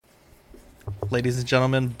Ladies and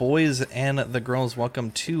gentlemen, boys and the girls,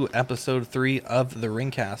 welcome to episode 3 of the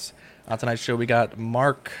Ringcast. On tonight's show, we got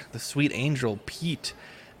Mark, the Sweet Angel, Pete,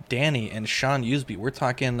 Danny, and Sean Usby. We're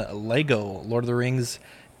talking Lego, Lord of the Rings,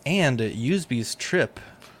 and Usby's trip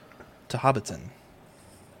to Hobbiton.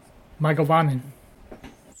 Michael Bonin.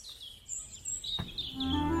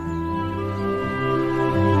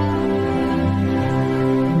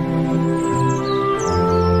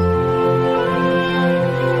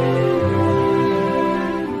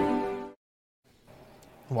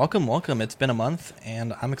 Welcome. It's been a month,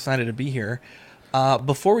 and I'm excited to be here.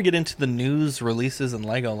 Before we get into the news, releases, and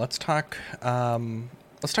Lego, let's talk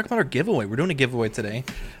about our giveaway. We're doing a giveaway today.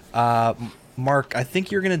 Mark, I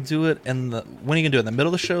think you're going to do it when are you going to do it? In the middle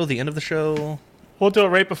of the show, the end of the show? We'll do it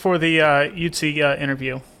right before the UTC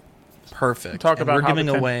interview. Perfect. We'll talk about we're giving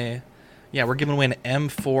away an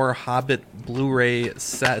M4 Hobbit Blu-ray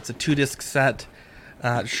set. It's a 2-disc set.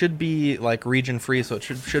 It should be like region free, so it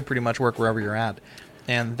should pretty much work wherever you're at.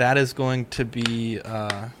 And that is going to be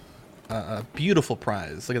a beautiful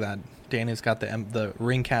prize. Look at that. Danny's got the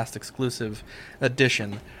Ringcast exclusive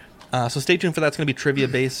edition. So stay tuned for that. It's going to be trivia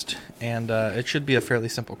based, and it should be a fairly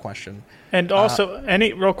simple question. And also,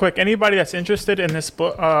 anybody that's interested in this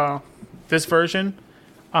book, this version,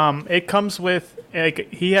 it comes with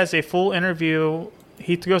he has a full interview.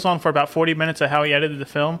 He goes on for about 40 minutes of how he edited the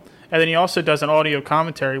film, and then he also does an audio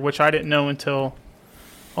commentary, which I didn't know until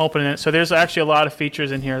opening it. So there's actually a lot of features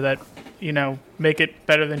in here that make it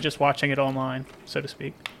better than just watching it online, so to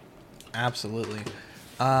speak. Absolutely.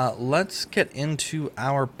 Let's get into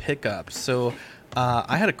our pickups. So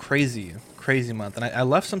I had a crazy month, and I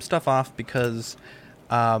left some stuff off because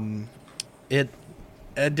it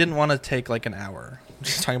didn't want to take like an hour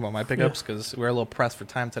just talking about my pickups because we're a little pressed for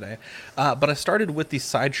time today. But I started with the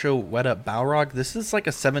Sideshow Weta Balrog. This is like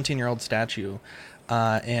a 17-year-old statue,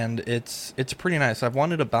 and it's pretty nice. I've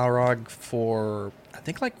wanted a Balrog for I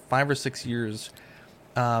think like 5 or 6 years,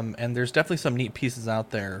 and there's definitely some neat pieces out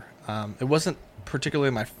there. It wasn't particularly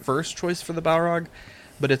my first choice for the Balrog,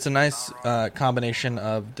 but it's a nice combination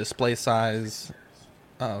of display size.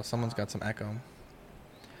 Oh, someone's got some echo.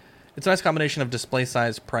 It's a nice combination of display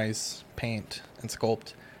size, price, paint, and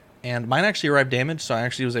sculpt. And mine actually arrived damaged, so I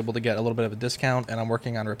actually was able to get a little bit of a discount, and I'm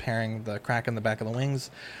working on repairing the crack in the back of the wings.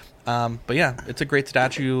 But yeah, it's a great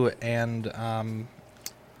statue, and I'm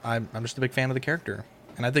just a big fan of the character.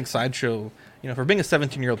 And I think Sideshow, for being a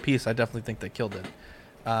 17-year-old piece, I definitely think they killed it.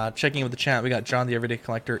 Checking in with the chat, we got John the Everyday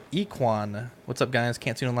Collector, Equan. What's up, guys?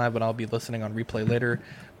 Can't see him live, but I'll be listening on replay later.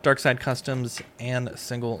 Darkside Customs and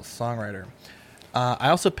Single Songwriter. I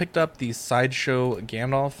also picked up the Sideshow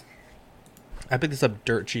Gandalf. I picked this up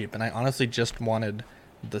dirt cheap, and I honestly just wanted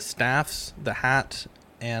the staffs, the hat,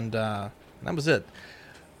 and that was it.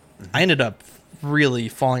 I ended up really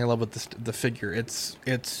falling in love with the figure. It's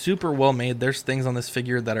super well made. There's things on this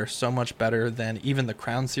figure that are so much better than even the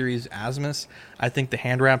Crown Series Asmus. I think the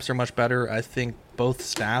hand wraps are much better. I think both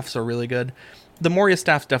staffs are really good. The Moria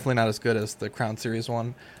staff's definitely not as good as the Crown Series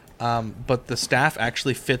one, but the staff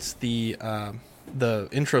actually fits the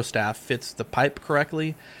intro staff fits the pipe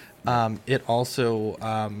correctly. It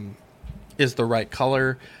also is the right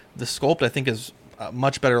color. The sculpt I think is a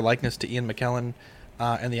much better likeness to Ian McKellen.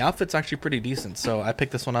 And the outfit's actually pretty decent, so I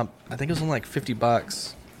picked this one up. I think it was only like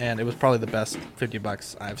 $50, and it was probably the best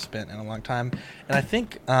 $50 I've spent in a long time. And I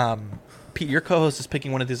think Pete, your co-host, is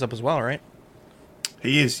picking one of these up as well, right?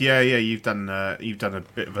 He is, yeah. You've done a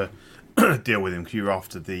bit of a deal with him because you were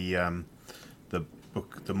after the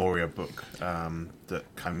book, the Moria book that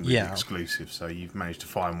came with exclusive. So you've managed to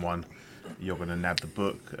find one. You're going to nab the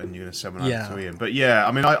book, and you're going to send one over to Ian. But yeah,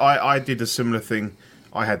 I mean, I did a similar thing.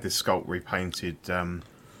 I had this sculpt repainted 2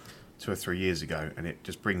 or 3 years ago, and it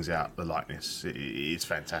just brings out the likeness. It's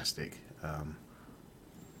fantastic. I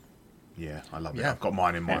love it. I've got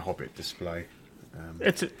mine in my Hobbit display.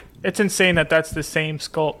 It's insane that's the same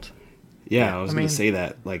sculpt. Yeah, I was going to say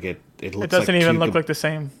that. Like it looks. It doesn't like even look like the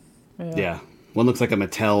same. Yeah. One looks like a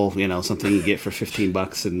Mattel, something you get for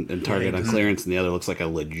 $15 in Target on clearance, and the other looks like a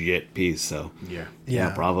legit piece. So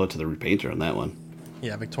bravo to the repainter on that one.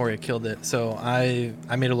 Yeah, Victoria killed it. So I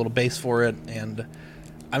made a little base for it, and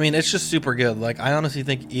I mean, it's just super good. Like, I honestly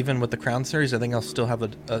think even with the Crown Series, I think I'll still have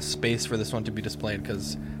a space for this one to be displayed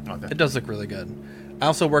because it does look really good. I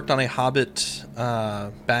also worked on a Hobbit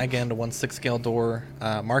bag end 1/6 scale door.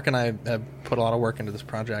 Mark and I have put a lot of work into this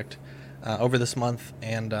project over this month,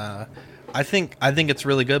 and I think it's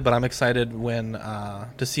really good. But I'm excited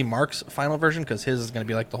to see Mark's final version because his is going to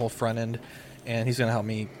be like the whole front end, and he's going to help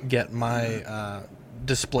me get my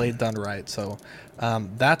display done right. So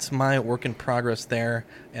that's my work in progress there,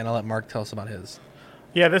 and I'll let Mark tell us about his.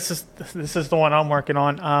 Yeah, this is the one I'm working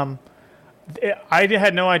on. I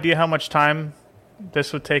had no idea how much time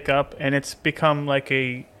this would take up, and it's become like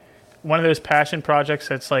one of those passion projects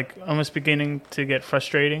that's like almost beginning to get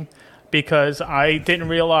frustrating because I didn't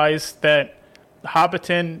realize that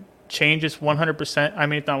Hobbiton changes 100%. I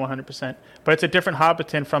mean, it's not 100%, but it's a different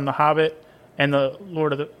Hobbiton from The Hobbit and the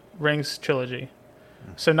Lord of the Rings trilogy.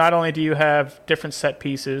 So not only do you have different set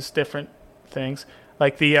pieces, different things,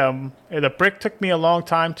 like the brick took me a long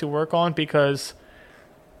time to work on because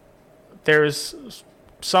there's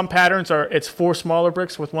some patterns it's 4 smaller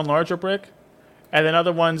bricks with 1 larger brick, and then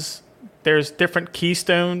other ones there's different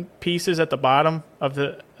keystone pieces at the bottom of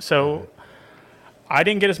so I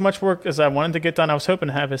didn't get as much work as I wanted to get done. I was hoping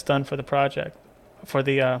to have this done for the project, for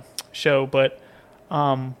the show, but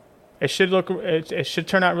it should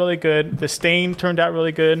turn out really good. The stain turned out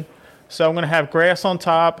really good. So I'm going to have grass on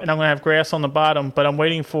top and I'm going to have grass on the bottom, but I'm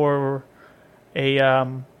waiting for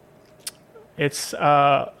it's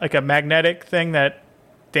like a magnetic thing that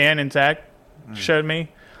Dan and Zach showed me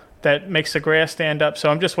that makes the grass stand up. So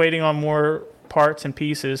I'm just waiting on more parts and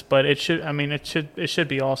pieces, but it should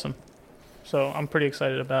be awesome. So I'm pretty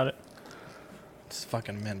excited about it. It's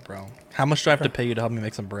fucking mint, bro. How much do I have to pay you to help me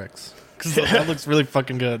make some bricks? Because that looks really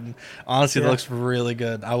fucking good. Honestly, that looks really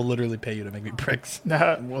good. I will literally pay you to make me bricks.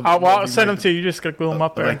 I'll send them to you. You just gotta glue them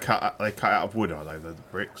up there. They cut out of wood, are they? The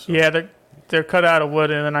bricks? Or? Yeah, they're cut out of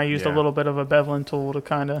wood, and then I used a little bit of a beveling tool to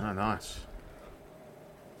kind of. Oh, nice.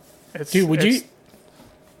 Dude,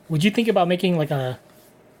 would you think about making like a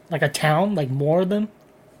town, like more of them?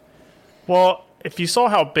 Well, if you saw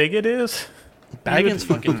how big it is, Baggins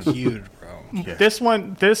fucking huge, bro. Yeah. This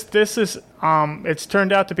one, this is it's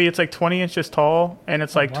turned out to be, it's like 20 inches tall and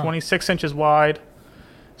it's like 26 inches wide.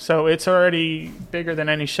 So it's already bigger than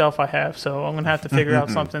any shelf I have. So I'm gonna have to figure out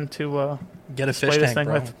something to get a fish tank,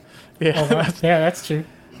 bro. With. Yeah, that's true.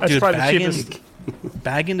 That's probably the cheapest.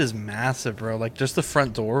 Baggin is massive, bro. Like just the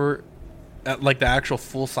front door, like the actual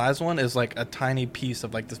full size one is like a tiny piece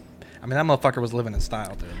of like this. I mean, that motherfucker was living in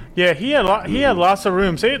style, dude. Yeah, he had lots of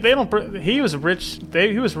rooms. They don't. He was rich.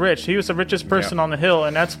 He was rich. He was the richest person on the hill,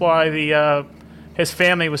 and that's why his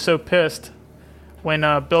family was so pissed when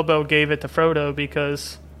Bilbo gave it to Frodo,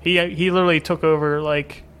 because he literally took over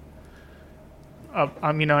like,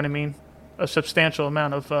 you know what I mean, a substantial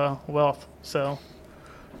amount of wealth. So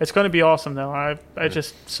it's going to be awesome, though. I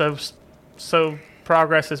just so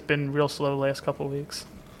progress has been real slow the last couple of weeks.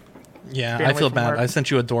 Yeah, I feel bad. I sent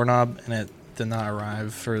you a doorknob and it did not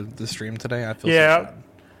arrive for the stream today. I feel so bad.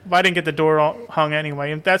 I didn't get the door hung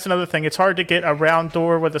anyway. And that's another thing. It's hard to get a round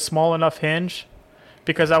door with a small enough hinge,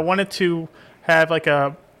 because I wanted to have like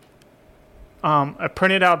a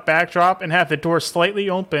printed out backdrop and have the door slightly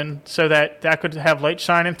open so that could have light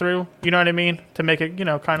shining through. You know what I mean? To make it,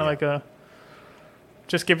 kind of like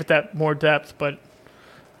just give it that more depth. But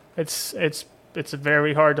it's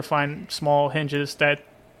very hard to find small hinges that,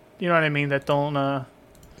 you know what I mean, that don't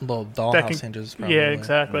little dollhouse hinges. Probably. Yeah,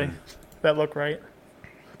 exactly. That look right.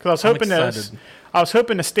 Because I was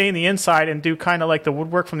hoping to stay in the inside and do kind of like the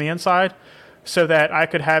woodwork from the inside, so that I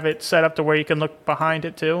could have it set up to where you can look behind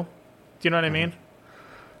it too. Do you know what I mean?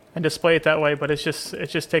 And display it that way. But it's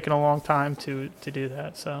just taking a long time to do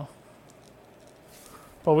that. So,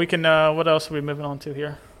 but we can. What else are we moving on to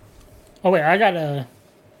here? Oh wait, I got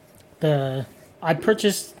I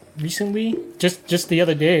purchased recently, just the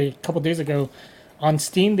other day, a couple days ago, on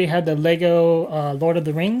Steam. They had the Lego Lord of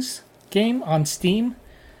the Rings game on Steam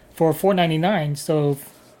for $4.99. So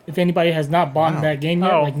if anybody has not bought that game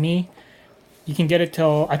yet, like me, you can get it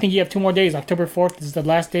till, I think you have 2 more days. October 4th is the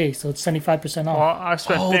last day, so it's 75% off. Well, I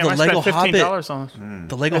spent Lego $15 on it.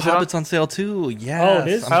 The Lego Hobbit's on sale too. Yes. Oh, it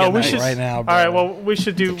is? I'm getting it right now, bro. All right, well, we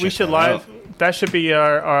should live. That should be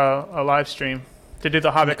our live stream to do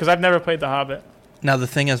the Hobbit, because I've never played the Hobbit. Now the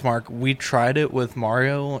thing is, Mark, we tried it with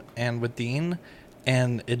Mario and with Dean,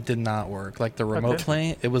 and it did not work. Like the remote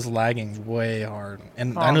play, it was lagging way hard.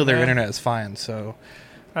 And I know their internet is fine, so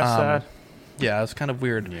that's sad. Yeah, it's kind of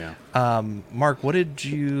weird. Yeah. Mark, what do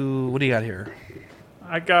you got here?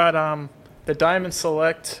 I got the Diamond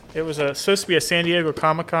Select. It was supposed to be a San Diego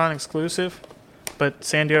Comic-Con exclusive, but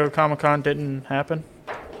San Diego Comic-Con didn't happen.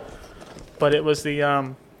 But it was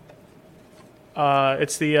the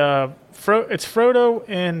it's Frodo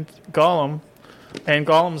and Gollum, and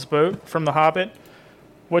Gollum's boat from The Hobbit,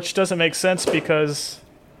 which doesn't make sense because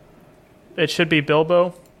it should be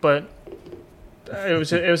Bilbo, but it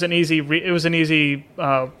was an easy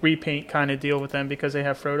repaint kind of deal with them because they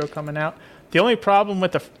have Frodo coming out. The only problem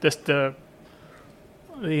with the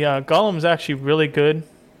Gollum is actually really good.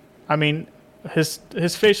 I mean, his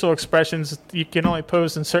facial expressions you can only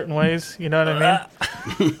pose in certain ways. You know what I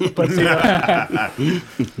mean?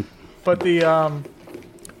 But the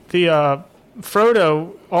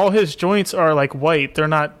Frodo, all his joints are like white; they're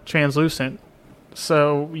not translucent.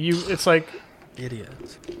 So it's like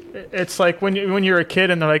idiots. It's like when you're a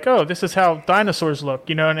kid and they're like, "Oh, this is how dinosaurs look,"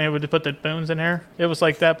 you know, and they would put the bones in there. It was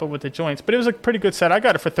like that, but with the joints. But it was a pretty good set. I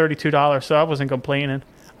got it for $32, so I wasn't complaining.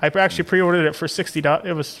 I actually pre-ordered it for $60.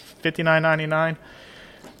 It was $59.99,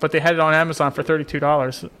 but they had it on Amazon for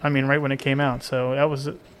 $32. I mean, right when it came out. So I was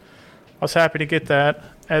happy to get that.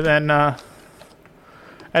 And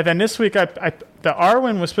then this week, the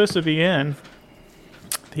Arwen was supposed to be in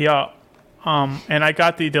and I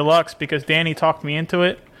got the deluxe because Danny talked me into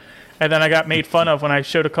it. And then I got made fun of when I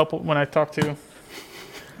talked to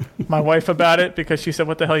my wife about it because she said,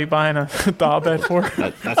 "What the hell are you buying a doll bed for?"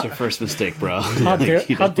 That's her first mistake, bro. How dare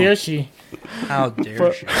she? How dare she,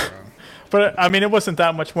 bro? But I mean, it wasn't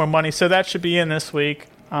that much more money, so that should be in this week.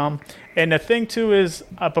 And the thing too is,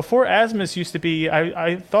 before Asmus used to be,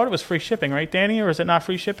 I thought it was free shipping, right, Danny, or is it not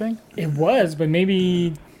free shipping? It was, but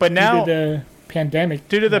maybe. But now the pandemic.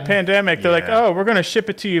 Due to the pandemic, they're like, "Oh, we're going to ship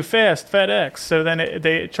it to you fast, FedEx." So then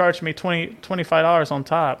they charged me $25 on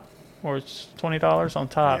top, or it's $20 on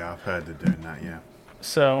top. Yeah, I've heard they're doing that. Yeah.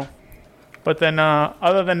 So, but then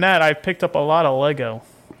other than that, I picked up a lot of Lego,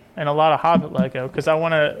 and a lot of Hobbit Lego because I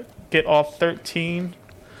want to get all 13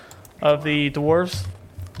 of the dwarves.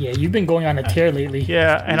 Yeah, you've been going on a tear lately.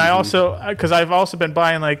 Yeah, and I also because I've also been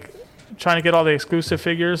buying trying to get all the exclusive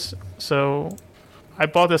figures. So I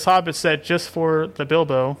bought this Hobbit set just for the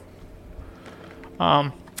Bilbo.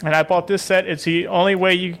 And I bought this set. It's the only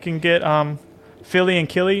way you can get Philly and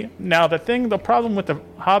Killy. Now the problem with the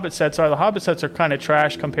Hobbit sets are kind of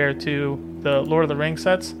trash compared to the Lord of the Rings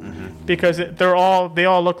sets, because they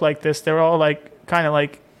all look like this. They're all like kind of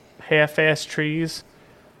like half-assed trees,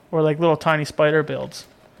 or like little tiny spider builds.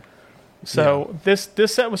 So this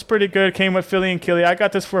set was pretty good. It came with Philly and Killy. I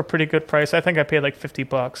got this for a pretty good price. I think I paid like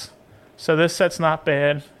 $50. So this set's not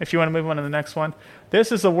bad. If you want to move on to the next one,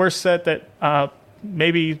 this is the worst set that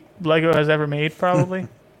maybe Lego has ever made, probably.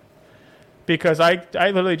 Because I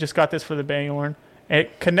literally just got this for the Beorn.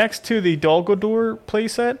 It connects to the Dol Guldur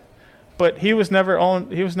playset, but he wasn't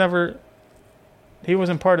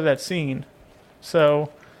part of that scene.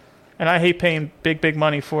 So, and I hate paying big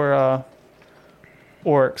money for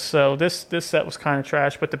orcs. So this set was kind of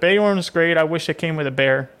trash. But the Beorn was great. I wish it came with a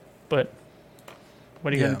bear, but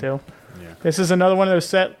what are you gonna do? Yeah. This is another one of those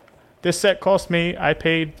set. This set cost me. I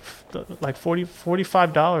paid like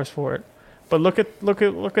 $45 for it. But look at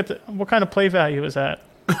what kind of play value is that?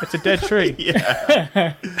 It's a dead tree.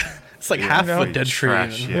 Yeah. It's like half a dead tree.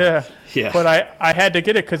 Trash, yeah. But I had to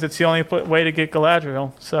get it because it's the only way to get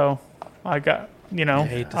Galadriel. So I got,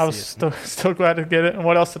 I was still glad to get it. And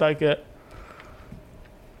what else did I get?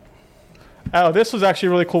 Oh, this was actually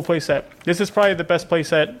a really cool playset. This is probably the best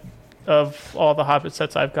playset of all the Hobbit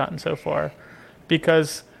sets I've gotten so far,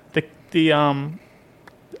 because the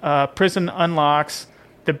prison unlocks,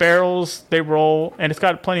 the barrels they roll, and it's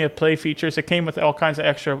got plenty of play features. It came with all kinds of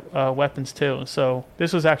extra weapons too. So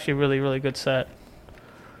this was actually a really, really good set,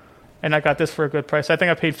 and I got this for a good price. I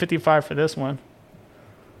think I paid $55 for this one.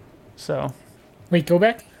 So, wait, go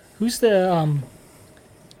back. Who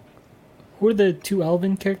are the two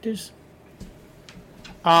elven characters?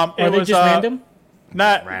 Are they just random?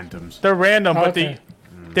 Not randoms. They're random, but okay.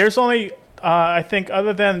 There's only I think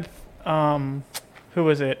other than who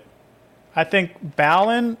is it? I think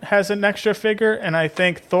Balin has an extra figure, and I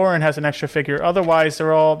think Thorin has an extra figure. Otherwise,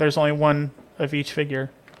 there's only one of each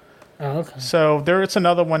figure. Oh, okay. So it's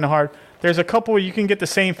another one hard. There's a couple you can get the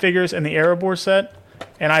same figures in the Erebor set,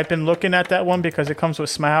 and I've been looking at that one because it comes with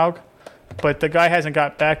Smaug, but the guy hasn't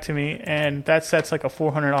got back to me, and that set's like a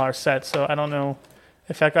 $400 set. So I don't know.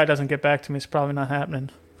 If that guy doesn't get back to me, it's probably not happening.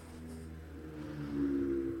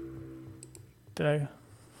 Did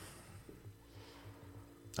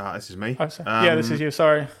I? This is me. Oh, yeah, this is you.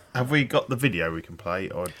 Sorry. Have we got the video we can play?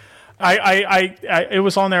 Or I it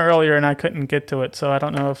was on there earlier and I couldn't get to it, so I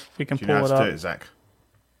don't know if we can do you pull know it how to up. do it, Zach?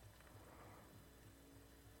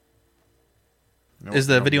 No, is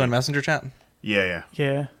the video in Messenger chat? Yeah.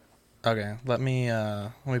 Okay, let me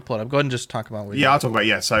pull it up. Go ahead and just talk about what. I'll talk about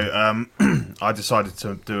it. So I decided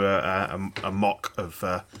to do a mock of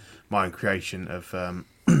my own creation of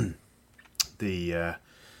the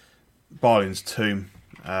Balin's tomb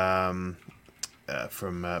from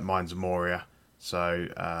Mines of Moria. So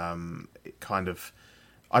it kind of,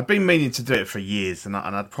 I'd been meaning to do it for years, and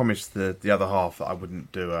I'd promised the other half that I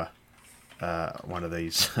wouldn't do one of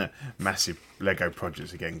these massive Lego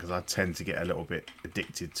projects again, because I tend to get a little bit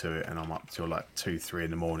addicted to it, and I'm up till like 2-3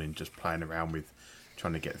 in the morning just playing around with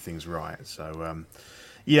trying to get things right. So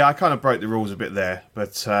yeah, I kind of broke the rules a bit there,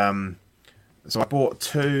 but so I bought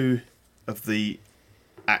 2 of the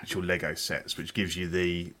actual Lego sets, which gives you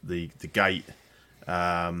the gate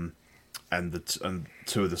and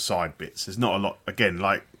 2 of the side bits. There's not a lot, again,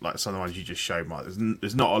 like some of the ones you just showed, Mike.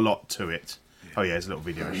 There's not a lot to it. Oh yeah, there's a little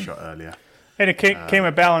video I shot earlier. And it came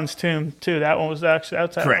with Balance Tomb too. That one was actually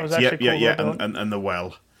outside. Correct. Was actually cool and the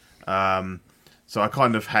well. So I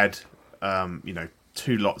kind of had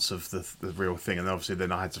 2 lots of the real thing, and obviously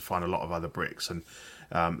then I had to find a lot of other bricks. And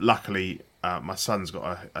luckily, my son's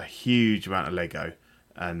got a huge amount of Lego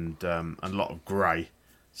and a lot of grey,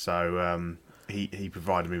 so he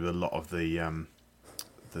provided me with a lot of the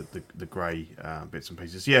grey bits and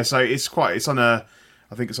pieces. Yeah, so it's on a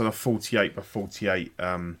 48 by 48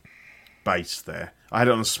 base there. I had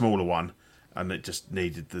it on a smaller one, and it just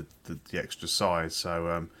needed the extra size.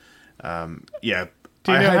 So yeah.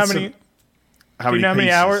 Do you know how many? Do you know how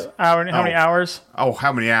many hours? How many hours? Oh,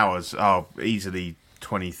 how many hours? Oh, easily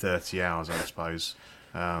 20, 30 hours, I suppose.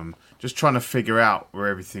 Just trying to figure out where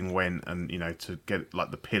everything went, and to get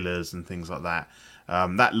like the pillars and things like that.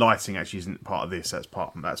 That lighting actually isn't part of this. That's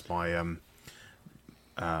my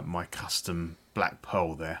my custom black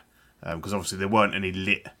pearl there, because obviously there weren't any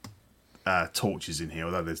lit torches in here,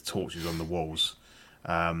 although there's torches on the walls.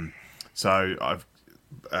 So I've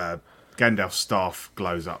Gandalf's staff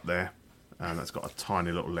glows up there. That's got a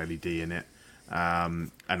tiny little LED in it,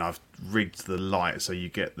 and I've rigged the light so you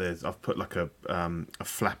get I've put like a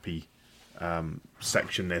flappy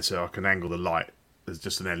section there so I can angle the light. There's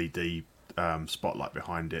just an LED spotlight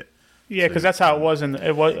behind it. Yeah, because that's how it was in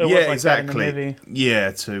it was like exactly. That in the movie.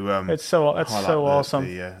 Yeah, to it's so awesome.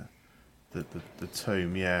 The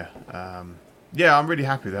tomb. Yeah, yeah. I'm really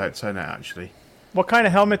happy with how it turned out actually. What kind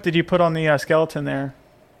of helmet did you put on the skeleton there?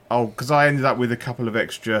 Oh, because I ended up with a couple of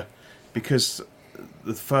extra, because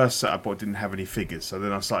the first set I bought didn't have any figures. So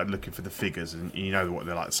then I started looking for the figures, and you know what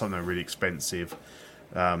they're like. Some are really expensive,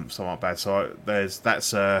 some aren't bad. So that's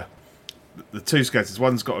the 2 skeletons.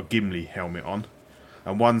 One's got a Gimli helmet on,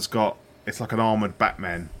 and one's got, it's like an armoured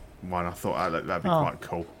Batman one. I thought that'd be quite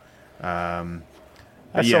cool.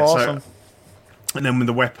 That's so awesome. And then with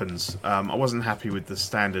the weapons, I wasn't happy with the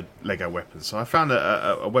standard Lego weapons. So I found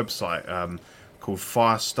a website called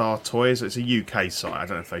Firestar Toys. It's a UK site. I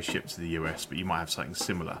don't know if they ship to the US, but you might have something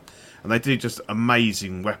similar. And they do just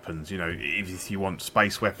amazing weapons, if you want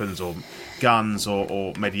space weapons or guns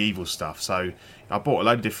or medieval stuff. So I bought a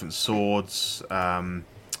load of different swords,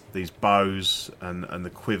 these bows and the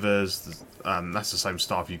quivers. That's the same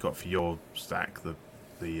staff you got for your stack,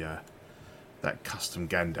 that custom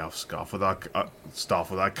Gandalf scarf.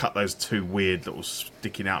 Although I cut those 2 weird little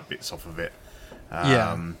sticking out bits off of it.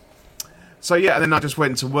 So yeah, and then I just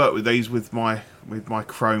went to work with these with my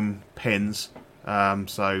chrome pens.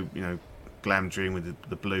 So Glamdring with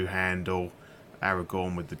the blue handle,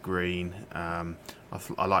 Aragorn with the green.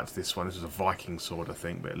 I liked this one. This was a Viking sword, I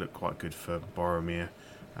think, but it looked quite good for Boromir.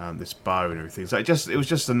 This bow and everything. So it was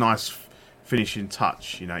just a nice finishing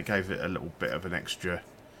touch. It gave it a little bit of an extra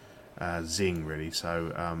zing, really.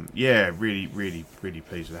 So yeah, really, really, really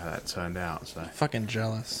pleased with how that turned out. So fucking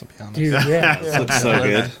jealous, to be honest. Dude, yeah, this looks so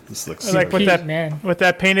good. This looks like so with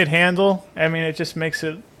that painted handle. I mean, it just makes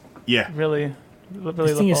it really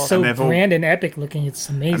this thing is so grand and epic looking. It's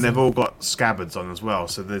amazing. And they've all got scabbards on as well.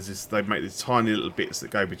 So there's this. They make these tiny little bits that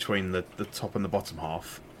go between the top and the bottom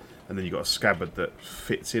half, and then you've got a scabbard that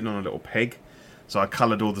fits in on a little peg. So I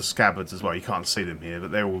coloured all the scabbards as well. You can't see them here,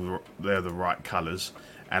 but they're the right colours.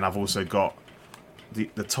 And I've also got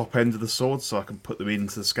the top end of the sword, so I can put them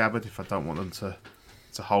into the scabbard if I don't want them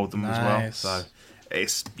to hold them as well. So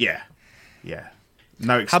it's yeah.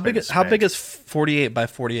 No expense. How big is 48 by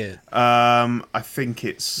 48? I think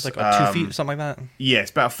it's like about 2 feet, something like that. Yeah,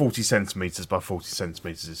 it's about 40 centimeters by 40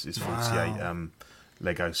 centimeters. Is 48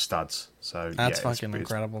 Lego studs. So that's fucking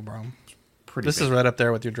incredible, bro. This is right up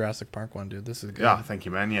there with your Jurassic Park one, dude. This is good. Yeah, thank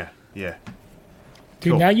you, man. Yeah.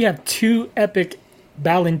 Dude, now you have 2 epic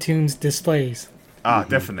Ballantoons displays.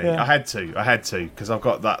 Definitely. Yeah. I had to because I've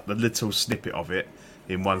got the little snippet of it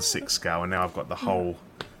in 1/6 scale, and now I've got the whole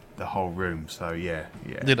room. So yeah.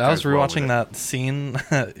 Dude, I was rewatching that scene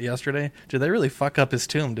yesterday. Dude, they really fuck up his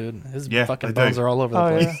tomb, dude. His fucking bones are all over the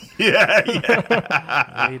place. Yeah.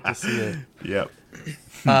 I hate to see it. Yep.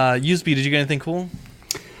 Useby, did you get anything cool?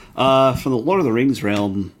 From the Lord of the Rings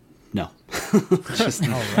realm, no.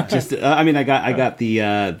 I mean, I got the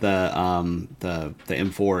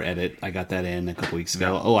M4 edit. I got that in a couple weeks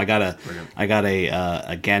ago. Yeah. Oh, I got a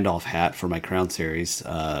Gandalf hat for my Crown Series,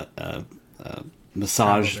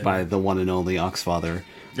 massaged by the one and only Oxfather,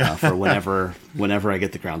 for whenever I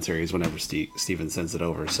get the Crown Series, whenever Steven sends it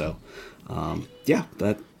over. So, yeah,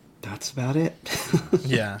 that's about it.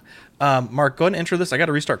 Yeah. Mark, go ahead and intro this. I got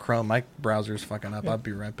to restart Chrome. My browser's fucking up. I'll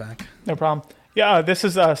be right back. No problem. Yeah, this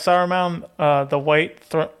is Saruman, the White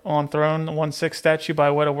on Throne 1/6 statue by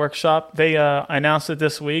Weta Workshop. They announced it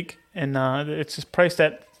this week, and it's just priced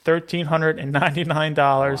at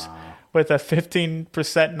 $1,399 with a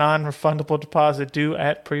 15% non-refundable deposit due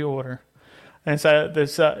at pre-order. And so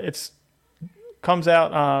it's comes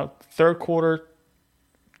out third quarter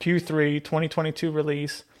Q3 2022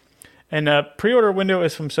 release, and the pre-order window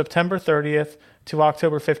is from September 30th to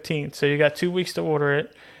October 15th. So you got 2 weeks to order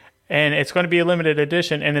it. And it's going to be a limited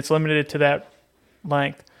edition, and it's limited to that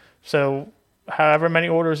length. So however many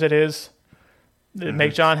orders it is,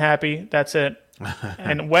 make John happy. That's it.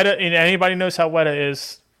 And Weta, and anybody knows how Weta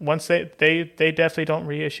is. Once they definitely don't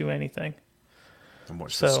reissue anything. And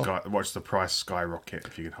watch the price skyrocket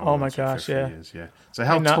if you can hold Oh on my to gosh, it for 50 years. Yeah. So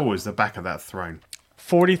how tall is the back of that throne?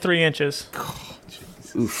 43 inches.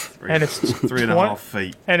 Oof. And it's 3.5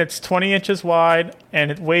 feet. And it's 20 inches wide, and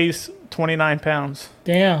it weighs 29 pounds.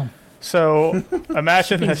 Damn. So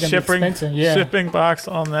imagine the shipping box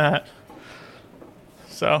on that.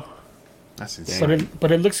 So that's insane.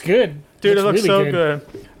 But it looks good. Dude, it looks really so good.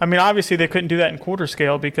 I mean, obviously they couldn't do that in quarter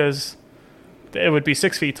scale because it would be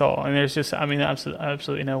 6 feet tall, and there's just, I mean,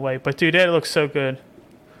 absolutely no way. But dude, it looks so good.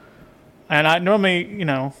 And I normally,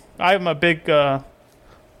 I'm a big fan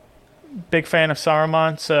of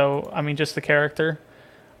Saruman, so I mean, just the character.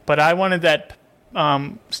 But I wanted that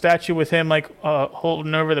statue with him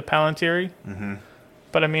holding over the Palantiri. Mm-hmm.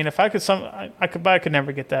 But I mean, if I could, I could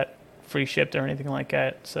never get that free shipped or anything like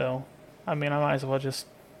that. So, I mean, I might as well just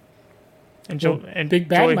enjoy Big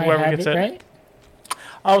Bad might whoever have gets it, it. right?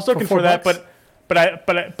 I was looking for that, $4.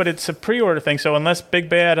 but it's a pre-order thing. So unless Big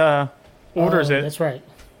Bad orders it, that's right.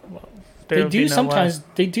 They do sometimes.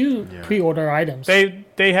 They do pre-order items.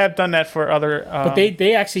 They have done that for other. But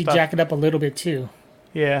they actually jack it up a little bit too.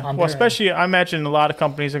 Yeah, well, especially I imagine a lot of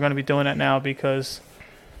companies are going to be doing that now because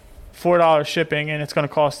 $4 shipping, and it's going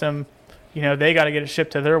to cost them. They got to get it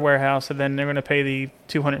shipped to their warehouse, and then they're going to pay the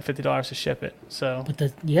 $250 to ship it. So, but the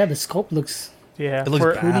sculpt looks. Yeah, it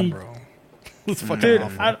looks bad, bro. It's fucking dude,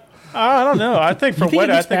 awful. I don't know. I think for Weta,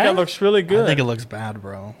 I think it looks really good. I think it looks bad,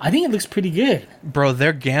 bro. I think it looks pretty good, bro.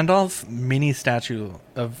 Their Gandalf mini statue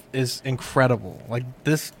is incredible. Like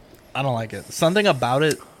this, I don't like it. Something about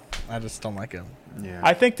it, I just don't like it. Yeah.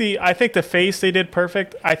 I think the face they did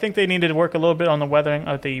perfect. I think they needed to work a little bit on the weathering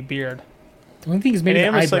of the beard. The only thing is maybe the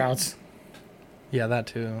eyebrows. Yeah, that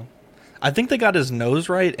too. I think they got his nose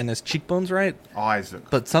right and his cheekbones right. Eyes look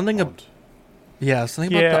but something odd.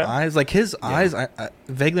 Something about the eyes. Like his eyes, I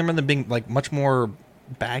vaguely remember them being like much more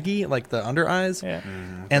baggy, like the under eyes. Yeah.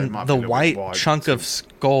 And the white chunk of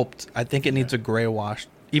sculpt, I think it needs a gray wash.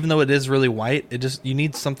 Even though it is really white, you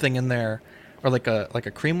need something in there, or like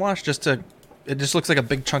a cream wash, it just looks like a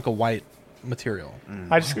big chunk of white material.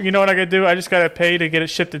 You know what I gotta do? I just gotta pay to get it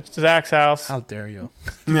shipped to Zach's house. How dare you?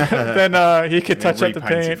 Then he could touch up the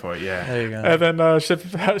paint. For it, yeah. There you go. And then ship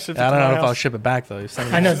it I don't know if I'll ship it back though.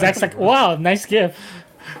 I know Zach's like, wow, nice gift.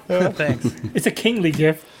 Thanks. It's a kingly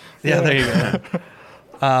gift. Yeah, there you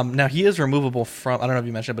go. Now he is removable from. I don't know if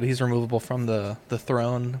you mentioned, but he's removable from the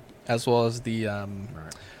throne as well as the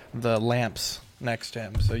lamps next to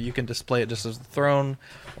him. So you can display it just as the throne,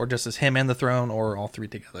 or just as him and the throne, or all three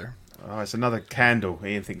together. Oh, it's another candle.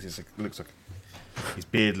 Ian thinks looks like his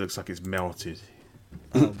beard looks like it's melted.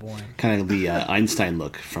 Oh boy! Kind of the Einstein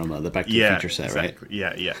look from the Back to the Future set, exactly.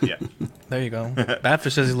 right? Yeah. There you go.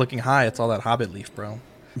 Badfish says he's looking high. It's all that Hobbit leaf, bro.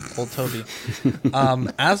 Old Toby.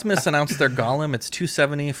 Asmus announced their Golem. It's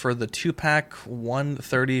 $270 for the 2-pack,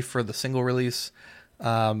 $130 for the single release.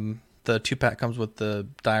 The 2-pack comes with the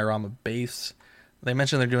diorama base. They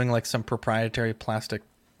mentioned they're doing like some proprietary plastic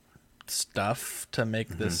stuff to make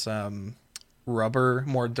this rubber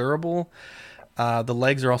more durable. The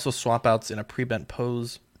legs are also swap outs in a pre-bent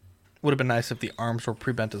pose. Would have been nice if the arms were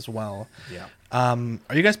pre-bent as well. Yeah.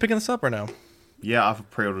 Are you guys picking this up or no? Yeah, I've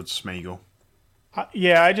pre-ordered Smeagol.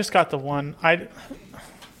 Yeah, I just got the one. I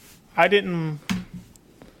didn't.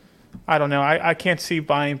 I don't know. I can't see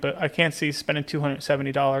buying, but I can't see spending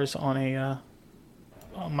 $270 on a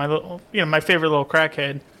on my little, my favorite little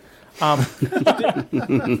crackhead. But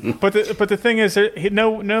the thing is,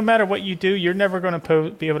 no matter what you do, you're never going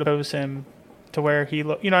to be able to pose him to where he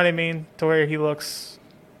look. You know what I mean? To where he looks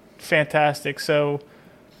fantastic. So,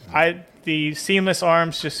 the seamless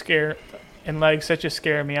arms just scare and legs that just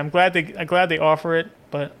scare me. I'm glad they offer it,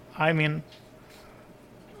 but I mean,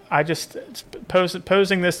 I just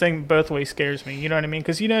posing this thing both ways scares me. You know what I mean?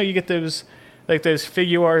 Because you get those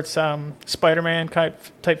figure arts Spider-Man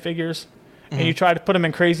type figures, and you try to put them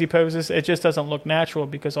in crazy poses. It just doesn't look natural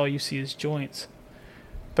because all you see is joints.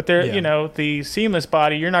 But the seamless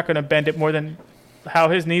body, you're not going to bend it more than how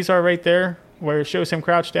his knees are right there, where it shows him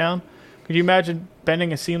crouched down. Could you imagine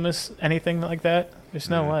bending a seamless anything like that? There's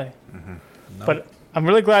no way. Mm-hmm. No. But I'm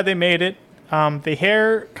really glad they made it. The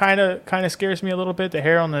hair kind of scares me a little bit. The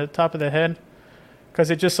hair on the top of the head,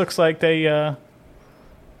 because it just looks like they,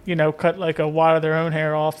 cut like a wad of their own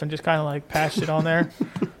hair off and just kind of like patched it on there.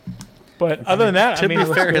 But other than that, to be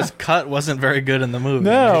fair, his cut wasn't very good in the movie.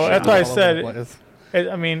 No, that's why I said.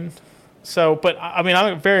 I'm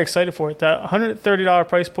very excited for it. That $130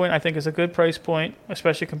 price point, I think, is a good price point,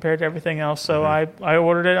 especially compared to everything else. So I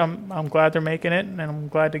ordered it. I'm glad they're making it, and I'm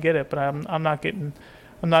glad to get it. But I'm not getting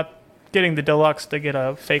the deluxe to get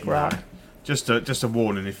a fake rock. Just a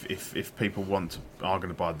warning: if people are going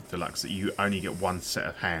to buy the deluxe, that you only get one set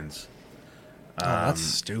of hands. That's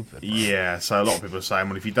stupid. Yeah, so a lot of people are saying,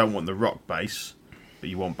 well, if you don't want the rock base, but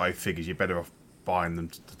you want both figures, you're better off buying them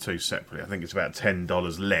the two separately. I think it's about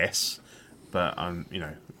 $10 less, but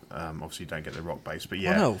obviously you don't get the rock base. But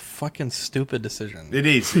yeah, no, fucking stupid decision. It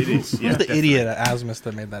is. Who's the idiot at Asmus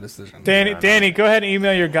that made that decision? Danny, go ahead and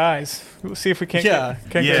email your guys. We'll see if we can't.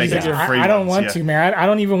 I don't want to, man. I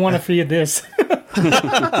don't even want a free of this.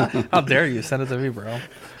 How dare you? Send it to me, bro.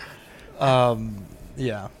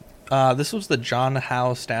 This was the John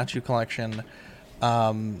Howe statue collection.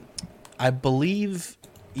 I believe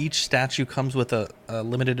each statue comes with a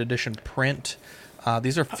limited edition print.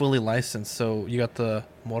 These are fully licensed, so you got the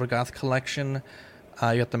Morgoth collection,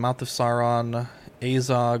 you got the Mouth of Sauron,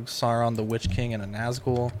 Azog, Sauron, the Witch King, and a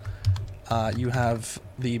Nazgul. You have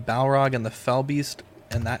the Balrog and the Fellbeast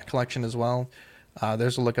in that collection as well.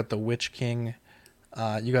 There's a look at the Witch King.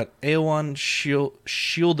 You got Eowyn,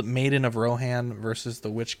 Shield Maiden of Rohan versus the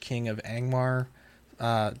Witch King of Angmar.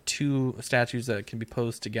 Two statues that can be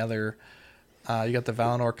posed together. You got the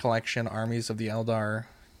Valinor collection, Armies of the Eldar.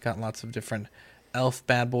 Got lots of different elf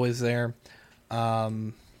bad boys there.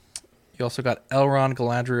 You also got Elrond,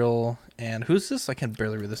 Galadriel, and who's this? I can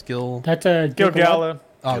barely read this. That's Gil-galad.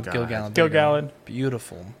 Oh, Gil-galad. Gil-galad.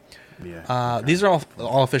 Beautiful. Yeah. These are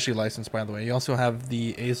all officially licensed, by the way. You also have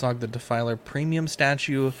the Azog the Defiler premium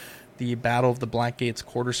statue, the Battle of the Black Gates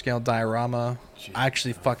quarter scale diorama. Jeez. I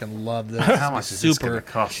actually fucking love this. How much is this gonna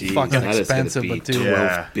cost? Fucking expensive, but dude,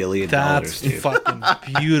 $12 billion. That's fucking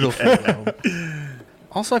beautiful, bro.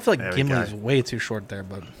 Also, I feel like Gimli's way too short there,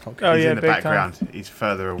 but okay. He's in the background. Time. He's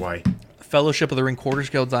further away. Fellowship of the Ring quarter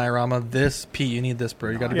scale diorama. This, Pete, you need this,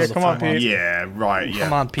 bro. You got to go to the front. Pete. Yeah, right. Yeah.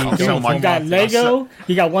 Come on, Pete. You got Lego.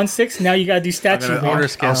 You got 1/6. Now you got to do statue.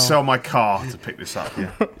 I'll sell my car to pick this up.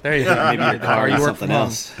 Yeah. There you go. Maybe your car or something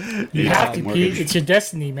else. You have to, Pete. It's your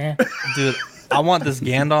destiny, man. Dude, I want this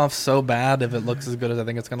Gandalf so bad if it looks as good as I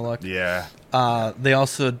think it's going to look. Yeah. They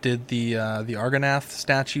also did the Argonath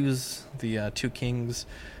statues, the two kings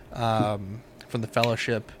from the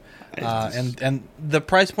Fellowship. And the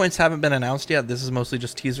price points haven't been announced yet. This is mostly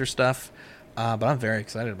just teaser stuff, but I'm very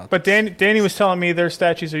excited about. But Danny was telling me their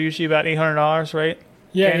statues are usually about $800, right?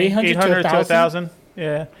 Yeah, $800 to $1,000.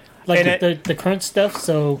 Yeah, like the current stuff.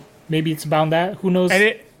 So maybe it's about that. Who knows?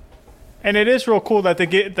 And it is real cool that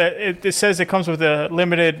it says it comes with a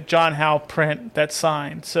limited John Howe print that's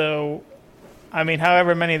signed. So, I mean,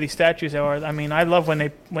 however many of these statues there are, I mean, I love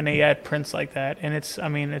when they add prints like that. And it's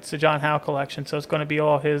the John Howe collection, so it's going to be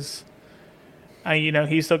all his.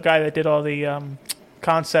 He's the guy that did all the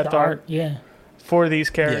concept art for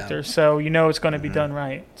these characters. Yeah. So it's going to be done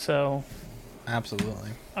right. So,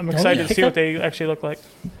 absolutely, I'm excited to see what they actually look like.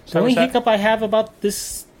 The only hiccup I have about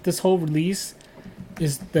this whole release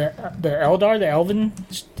is the Eldar, the Elven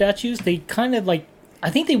statues. They kind of like, I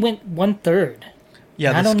think they went 1/3.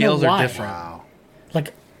 Yeah, the scales are different. Wow.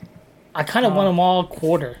 Like, I kind of want them all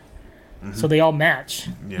quarter, so they all match.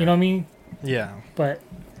 Yeah. You know what I mean? Yeah. But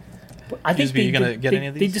I think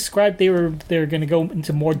they described they were going to go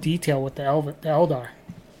into more detail with the Eldar,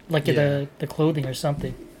 like the clothing or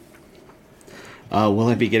something. Will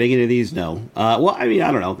I be getting into these? No. Well, I mean,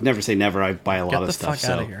 I don't know. Never say never. I buy a lot of stuff. Get the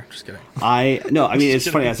fuck out of here. Just kidding. It's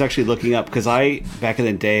funny. I was actually looking up because back in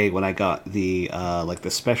the day when I got the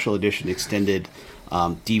the special edition extended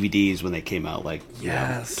DVDs when they came out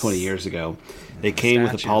 20 years ago, they came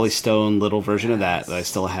with a Polystone little version of that I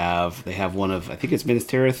still have. They have one of, I think it's Minas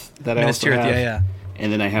Tirith that I also have. Yeah.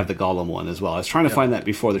 and then I have the Gollum one as well. I was trying to find that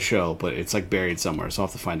before the show, but it's like buried somewhere, so I'll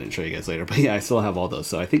have to find it and show you guys later. But yeah, I still have all those,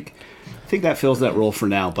 so I think that fills that role for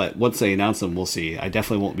now. But once they announce them, we'll see. I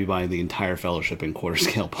definitely won't be buying the entire Fellowship in quarter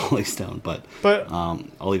scale Polystone, but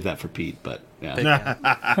I'll leave that for Pete. But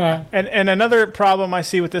yeah, and another problem I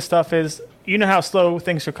see with this stuff is, you know how slow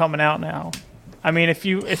things are coming out now. I mean, if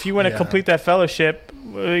you want to complete that Fellowship,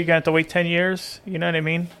 you're gonna have to wait 10 years. You know what I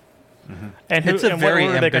mean? Mm-hmm. And what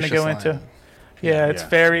order are they going to go line. Into? Yeah, it's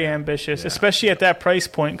very ambitious, especially at that price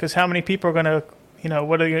point. Because how many people are going to,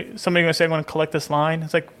 somebody going to say, "I'm going to collect this line"?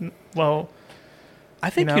 It's like, well, I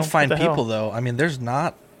think you'd find people though. I mean, there's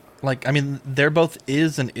not there both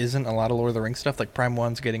is and isn't a lot of Lord of the Rings stuff. Like Prime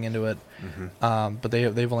One's getting into it, but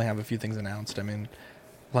they've only have a few things announced. I mean,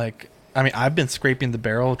 I've been scraping the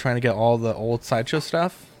barrel trying to get all the old Sideshow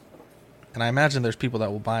stuff, and I imagine there's people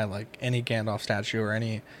that will buy like any Gandalf statue or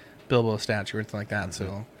any Bilbo statue or anything like that.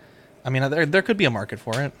 So, I mean, there could be a market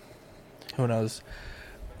for it. Who knows?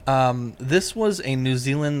 This was a New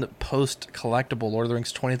Zealand Post collectible Lord of the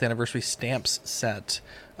Rings 20th anniversary stamps set.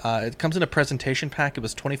 It comes in a presentation pack. It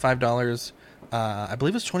was $25. I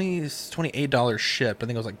believe it was $28 shipped. I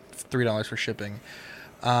think it was like $3 for shipping.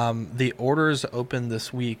 The orders opened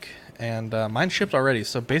this week, and mine shipped already.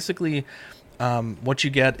 So basically, what you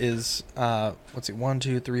get is 1,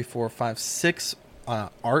 2, 3, 4, 5, 6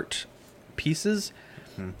 art pieces,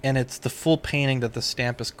 and it's the full painting that the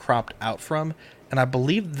stamp is cropped out from. And I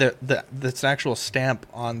believe that that's an actual stamp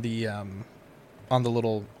on the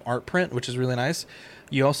little art print, which is really nice.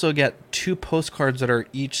 You also get 2 postcards that are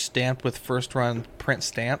each stamped with first run print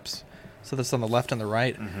stamps. So that's on the left and the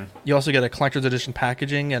right. You also get a collector's edition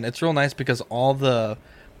packaging, and it's real nice because all the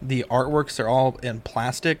artworks are all in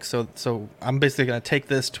plastic. So I'm basically going to take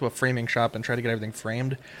this to a framing shop and try to get everything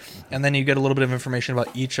framed. And then you get a little bit of information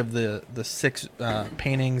about each of the 6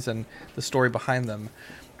 paintings and the story behind them.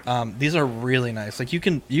 These are really nice. Like you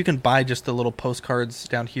can buy just the little postcards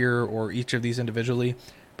down here or each of these individually,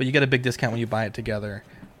 but you get a big discount when you buy it together.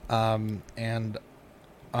 There's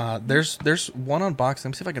one on box. Let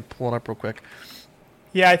me see if I can pull it up real quick.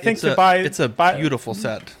 Yeah, I think it's a beautiful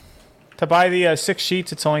set. To buy the 6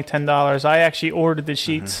 sheets, it's only $10. I actually ordered the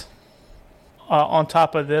sheets on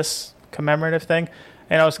top of this commemorative thing,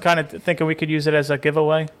 and I was kind of thinking we could use it as a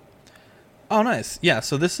giveaway. Oh, nice. Yeah,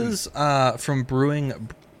 so this is from Brewing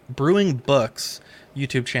Books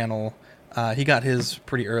YouTube channel. He got his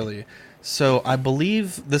pretty early. So I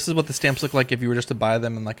believe this is what the stamps look like if you were just to buy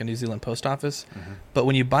them in like a New Zealand post office. But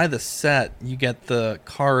when you buy the set, you get the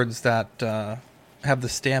cards that have the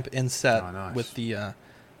stamp inset with the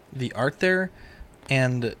art there.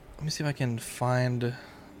 And let me see if I can find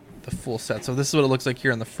the full set. So this is what it looks like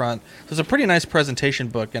here in the front. So it's a pretty nice presentation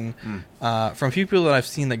book, and from a few people that I've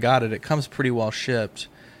seen that got it, it comes pretty well shipped.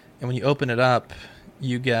 And when you open it up,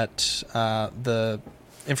 you get the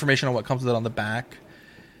information on what comes with it on the back.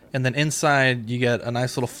 And then inside, you get a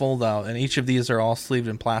nice little fold-out, and each of these are all sleeved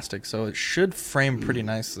in plastic, so it should frame pretty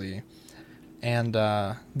nicely. And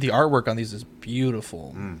the artwork on these is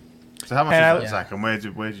beautiful. So how much is that, Zach, and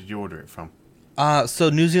where did you order it from? So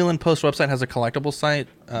New Zealand Post website has a collectible site,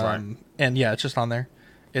 right. And yeah, it's just on there.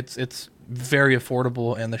 It's very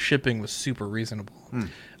affordable, and the shipping was super reasonable.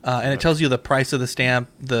 And it tells you the price of the stamp,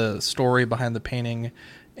 the story behind the painting,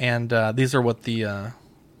 and these are what these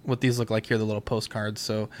look like here, the little postcards.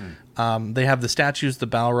 So they have the statues, the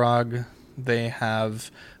Balrog. They have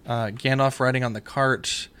Gandalf riding on the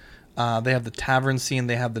cart. They have the tavern scene.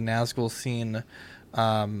 They have the Nazgul scene.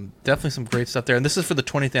 Definitely some great stuff there. And this is for the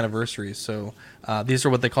 20th anniversary. So these are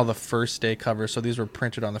what they call the first day covers. So these were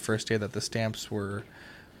printed on the first day that the stamps were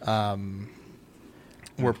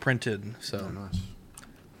printed. So nice.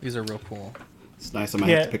 These are real cool. It's nice. I might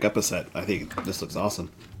have to pick up a set. I think this looks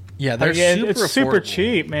awesome. Yeah, they're super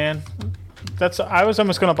cheap, man. I was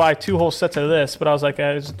almost going to buy 2 whole sets of this, but I was like, you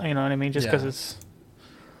know what I mean, just because it's.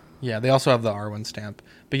 Yeah, they also have the Arwen stamp,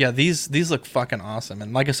 but yeah, these look fucking awesome.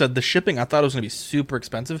 And like I said, the shipping I thought it was going to be super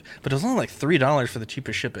expensive, but it was only like $3 for the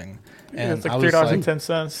cheapest shipping. And it's like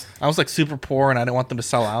 $3.10. I was like super poor, and I didn't want them to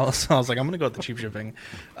sell out, so I was like, I'm going to go with the cheap shipping.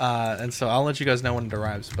 And so I'll let you guys know when it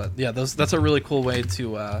arrives. But yeah, that's a really cool way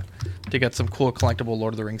to get some cool collectible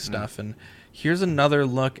Lord of the Rings stuff. And here's another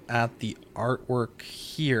look at the artwork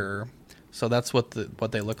here. So that's what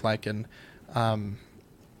they look like, and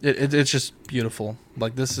it's just beautiful.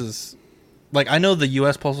 Like this is, like I know the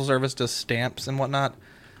U.S. Postal Service does stamps and whatnot,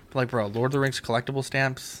 but like bro, Lord of the Rings collectible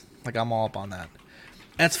stamps, like I'm all up on that.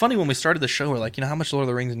 And it's funny when we started the show, we're like, how much Lord of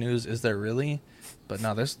the Rings news is there really? But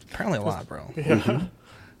no, there's apparently a lot, bro. Yeah.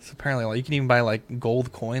 It's apparently a lot. You can even buy like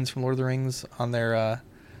gold coins from Lord of the Rings on their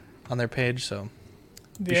page. So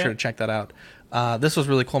be sure to check that out. This was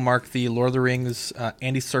really cool, Mark. The Lord of the Rings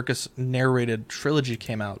Andy Serkis narrated trilogy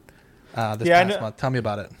came out this past month. Tell me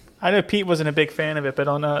about it. I know Pete wasn't a big fan of it, but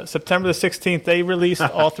on September the 16th, they released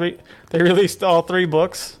all three. They released all 3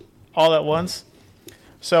 books all at once.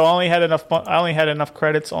 So I only had enough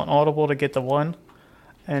credits on Audible to get the one,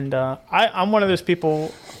 and I'm one of those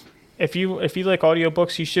people. If you like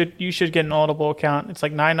audiobooks, you should get an Audible account. It's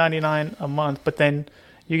like $9.99 a month, but then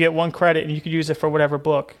you get 1 credit and you could use it for whatever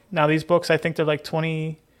book. Now these books, I think they're like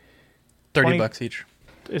 $30 each.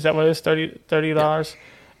 Is that what it is? $30?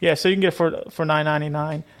 Yeah, so you can get it for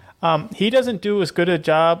 $9.99. He doesn't do as good a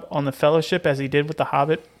job on the Fellowship as he did with the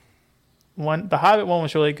Hobbit one. The Hobbit one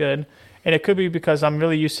was really good, and it could be because I'm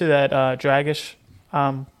really used to that Dragish,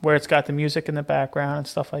 where it's got the music in the background and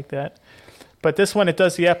stuff like that. But this one, it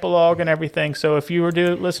does the epilogue and everything. So if you were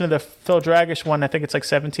to listen to the Phil Dragish one, I think it's like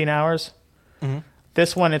 17 hours. Mm-hmm.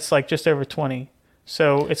 This one, it's like just over 20.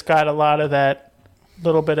 So it's got a lot of that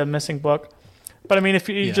little bit of missing book. But I mean, if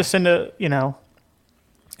you just into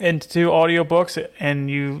audiobooks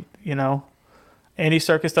and Andy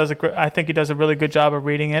Serkis I think he does a really good job of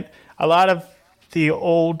reading it. A lot of the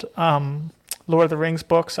old Lord of the Rings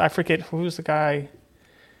books, I forget who's the guy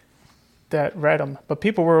that read them, but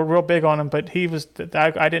people were real big on him, but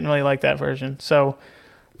I didn't really like that version. So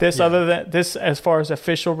other than this, as far as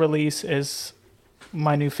official release, is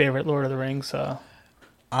my new favorite Lord of the Rings books.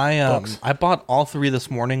 I bought all 3 this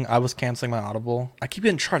morning. I was canceling my Audible. I keep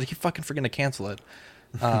getting charged. I keep fucking forgetting to cancel it.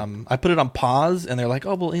 I put it on pause, and they're like,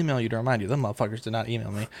 "Oh, we'll email you to remind you." Them motherfuckers did not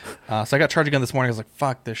email me, so I got charged again this morning. I was like,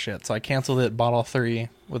 "Fuck this shit!" So I canceled it, bought all 3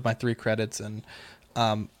 with my 3 credits, and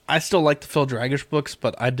I still like the Phil Dragish books,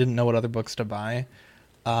 but I didn't know what other books to buy.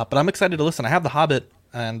 But I'm excited to listen. I have The Hobbit,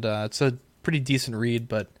 and it's a pretty decent read,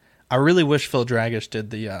 but I really wish Phil Dragish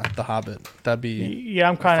did the Hobbit. That'd be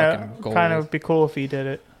I'm kind of be cool if he did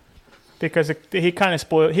it, because he kind of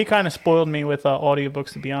spoiled me with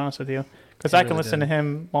audiobooks, to be honest with you. Because I can listen to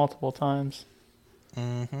him multiple times.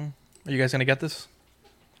 Mm-hmm. Are you guys going to get this?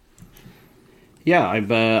 Yeah,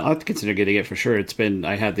 I'll have to consider getting it for sure.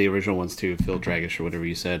 I had the original ones too, Phil Dragish or whatever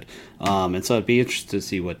you said. And so I'd be interested to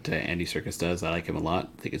see what Andy Serkis does. I like him a lot.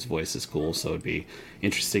 I think his voice is cool, so it'd be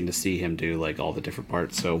interesting to see him do like all the different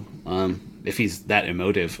parts. So if he's that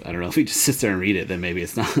emotive, I don't know, if he just sits there and read it, then maybe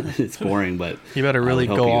it's not it's boring, but you better really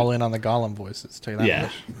go all in on the Gollum voices, tell you that yeah.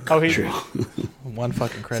 much. Oh, he's true. 1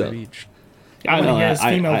 fucking credit each. I know. He has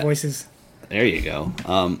female voices. There you go.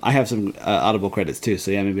 I have some Audible credits too,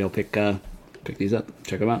 so yeah, maybe I'll pick these up,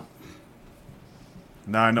 check them out.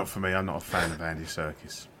 No, not for me. I'm not a fan of Andy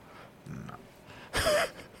Serkis. No.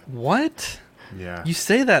 What? Yeah. You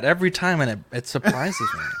say that every time, and it surprises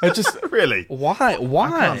me. It just really. Why? I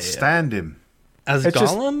can't stand him as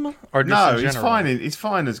Gollum, or just in he's general? fine. He's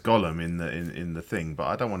fine as Gollum in the thing, but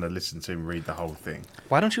I don't want to listen to him read the whole thing.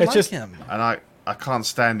 Why don't you like him? And I can't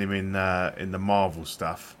stand him in the Marvel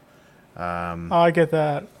stuff. I get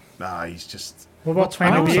that. Nah, he's just. What about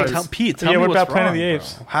Planet of the Apes? Pete, tell me what what's about Planet wrong, of the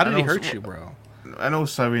Apes? bro. How did he hurt you, bro? And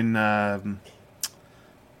also in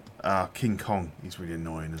King Kong, he's really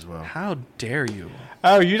annoying as well. How dare you?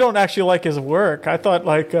 Oh, you don't actually like his work. I thought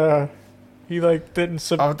he didn't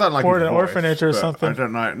support an orphanage or something. I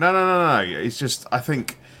don't know. No. It's just I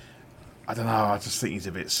think I think he's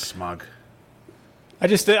a bit smug. I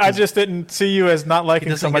just didn't see you as not liking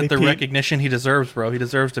He doesn't somebody. get the recognition he deserves, bro. He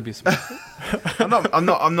deserves to be smart.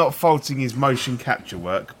 I'm not faulting his motion capture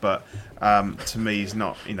work, but to me, he's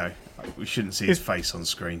not. We shouldn't see his face on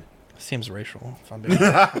screen. Seems racial. If I'm being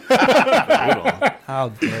How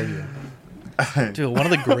dare you, dude? One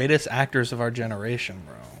of the greatest actors of our generation,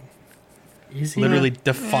 bro. Is he? Literally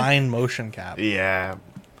defined motion cap. Yeah,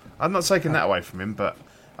 I'm not taking that away from him, but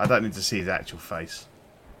I don't need to see his actual face.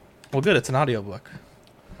 Well, good. It's an audiobook.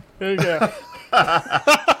 There you go.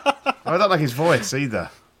 I don't like his voice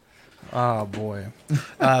either. Oh boy,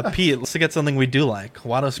 Pete. Let's get something we do like.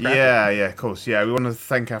 Watto Scrapyard. Yeah, of course. Yeah, we want to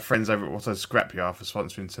thank our friends over at Watto Scrapyard for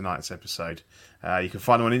sponsoring tonight's episode. You can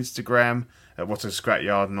find them on Instagram at Watto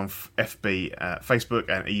Scrapyard and on FB, Facebook,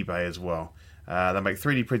 and eBay as well. They make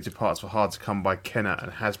 3D printed parts for hard to come by Kenner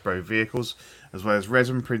and Hasbro vehicles, as well as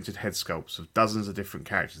resin printed head sculpts of dozens of different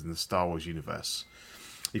characters in the Star Wars universe.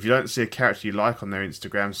 If you don't see a character you like on their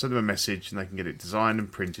Instagram, send them a message and they can get it designed and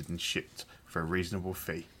printed and shipped for a reasonable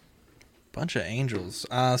fee. Bunch of angels.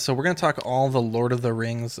 So we're going to talk all the Lord of the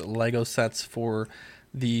Rings Lego sets for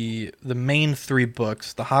the main 3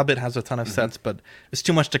 books. The Hobbit has a ton of sets, but it's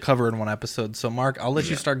too much to cover in one episode. So Mark, I'll let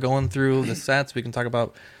you start going through the sets. We can talk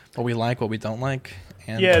about what we like, what we don't like.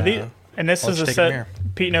 And, And this is a set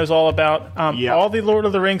Pete knows all about. All the Lord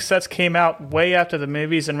of the Rings sets came out way after the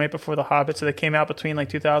movies and right before The Hobbit, so they came out between like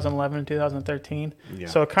 2011 and 2013. Yeah.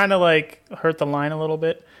 So it kind of like hurt the line a little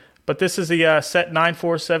bit. But this is the set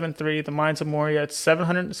 9473, The Mines of Moria. It's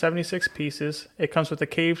 776 pieces. It comes with the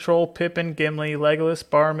Cave Troll, Pippin, Gimli, Legolas,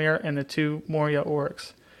 Boromir, and the 2 Moria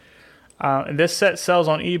orcs. And this set sells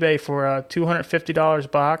on eBay for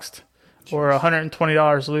 $250 boxed or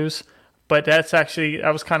 $120 loose. But that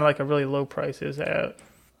was kind of like a really low price. It was more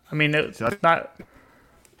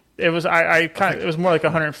like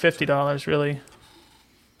 $150 really.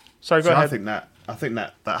 Sorry, go ahead. I think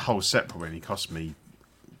that whole set probably only cost me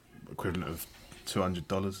equivalent of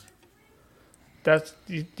 $200.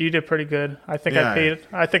 You did pretty good. I think I paid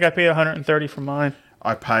 $130 for mine.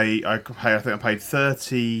 I think I paid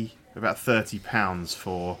about £30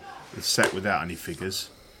 for the set without any figures.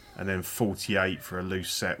 And then 48 for a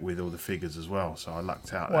loose set with all the figures as well. So I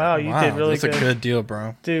lucked out. Wow, you did really good. That's a good deal,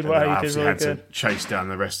 bro. Dude, wow, you did really good. I had to chase down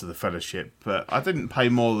the rest of the fellowship, but I didn't pay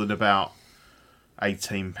more than about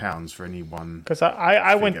 £18 for any one. Because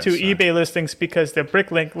I went to eBay listings because the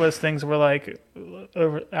Bricklink listings were like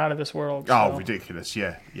out of this world. Oh, ridiculous!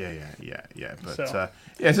 Yeah. But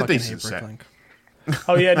it's a decent set.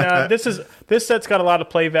 Oh yeah, no, this set's got a lot of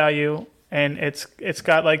play value. And it's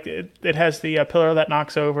got like it has the pillar that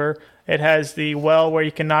knocks over. It has the well where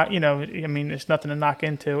you can knock. There's nothing to knock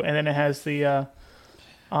into. And then it has the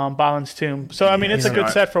Balin's tomb. So I mean, it's a good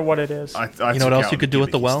set for what it is. You know what else you could do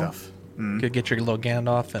with the well? You could get your little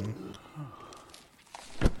Gandalf and.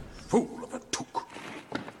 Fool of a took.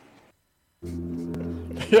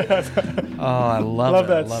 Oh, I love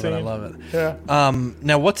it. I love it. Yeah.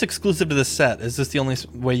 Now, what's exclusive to this set? Is this the only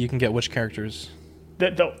way you can get which characters?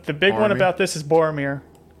 The big one about this is Boromir.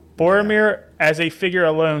 Boromir as a figure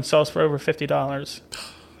alone sells for over $50.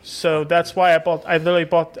 So that's why I literally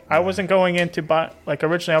bought. I wasn't going in to buy, like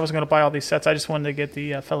originally I wasn't going to buy all these sets. I just wanted to get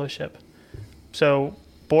the Fellowship. So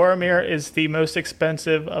Boromir is the most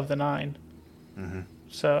expensive of the 9. Mm-hmm.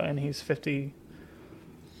 So, and he's $50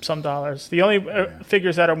 some. The only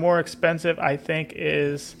figures that are more expensive, I think,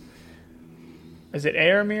 is it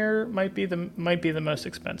Éomer? Might be the most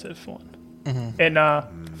expensive one. Mm-hmm. And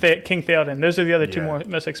King Theoden. Those are the other two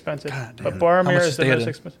most expensive. But Boromir is the most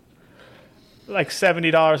expensive. Like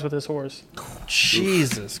 $70 with his horse.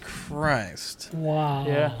 Jesus Christ! Wow.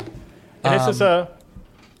 Yeah. And this is a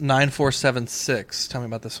 9476. Tell me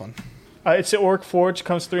about this one. It's an Orc Forge.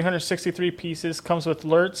 Comes 363 pieces. Comes with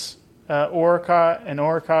Lurtz, Orca, an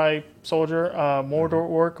Orcai soldier, Mordor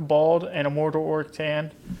Orc Bald, and a Mordor Orc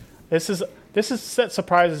Tan. This set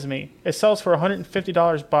surprises me. It sells for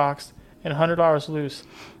 $150 boxed and $100 loose.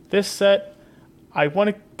 This set, I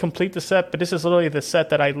want to complete the set, but this is literally the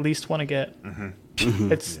set that I least want to get.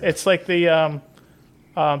 Mm-hmm. It's like the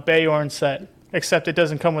Beorn set, except it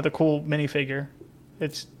doesn't come with a cool minifigure.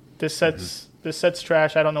 This set's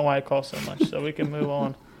trash. I don't know why it costs so much. So we can move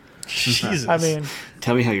on. Jesus. I mean,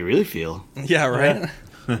 tell me how you really feel. Yeah, right.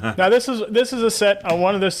 Yeah. Now this is a set,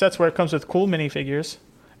 one of those sets where it comes with cool minifigures.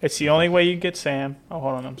 It's the only way you can get Sam. Oh,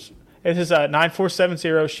 hold on. It is a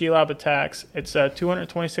 9470 Shelob Attacks. It's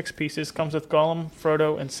 226 pieces. Comes with Gollum,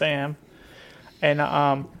 Frodo, and Sam.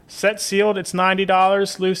 And set sealed, it's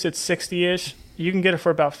 $90. Loose, it's $60-ish. You can get it for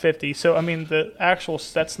about $50. So I mean, the actual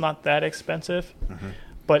set's not that expensive. Mm-hmm.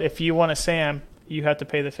 But if you want a Sam, you have to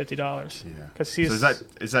pay the $50. Yeah. So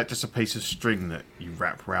is that just a piece of string that you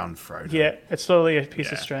wrap around Frodo? Yeah, it's literally a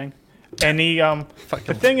piece of string. And the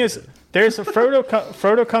thing is, there's a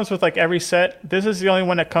Frodo comes with like every set. This is the only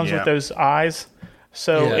one that comes with those eyes.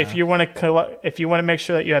 So if you want to make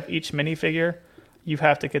sure that you have each minifigure, you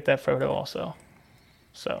have to get that Frodo also.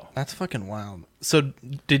 So that's fucking wild. So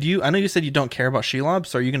I know you said you don't care about Shelob.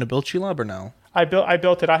 So are you going to build Shelob or no? I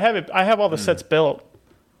built it. I have all the sets built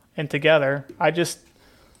and together. I just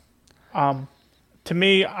to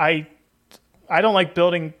me I don't like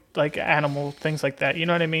building like animal things like that. You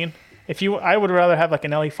know what I mean? I would rather have like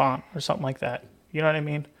an elephant or something like that. You know what I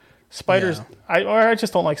mean? Spiders, I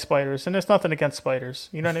just don't like spiders, and there's nothing against spiders.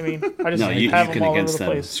 You know what I mean? I just have them all over the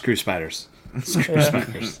place. Screw spiders. Screw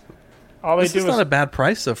spiders. All they this is not a bad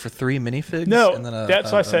price though for 3 minifigs. No, and then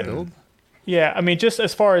that's what I said. Build. Yeah, I mean, just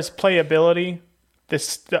as far as playability,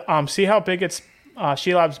 see how big its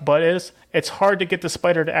Shelob's butt is. It's hard to get the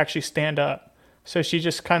spider to actually stand up, so she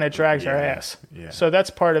just kind of drags her ass. Yeah. So that's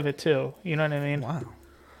part of it too. You know what I mean? Wow.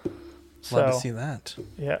 Love to see that.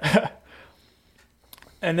 Yeah.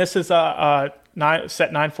 And this is set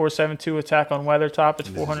 9472 Attack on Weathertop. It's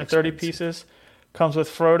 430 pieces. Comes with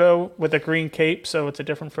Frodo with a green cape, so it's a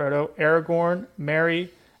different Frodo. Aragorn,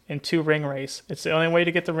 Merry, and 2 ring race. It's the only way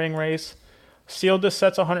to get the ring race. Sealed, this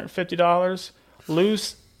set's $150.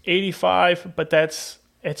 Loose, $85, but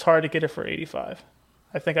it's hard to get it for $85.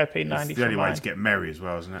 I think I paid $90 for mine. It's the only way to get Mary as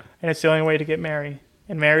well, isn't it? And it's the only way to get Mary.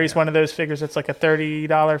 And Mary's one of those figures that's like a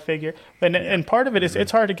 $30 figure. And part of it is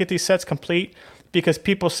it's hard to get these sets complete because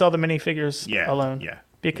people sell the minifigures alone. Yeah.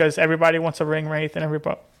 Because everybody wants a Ring Wraith and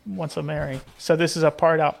everybody wants a Mary. So this is a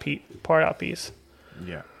part out piece.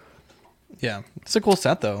 Yeah. Yeah. It's a cool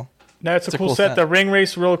set, though. No, it's a cool set. The Ring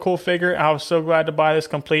Wraith's a real cool figure. I was so glad to buy this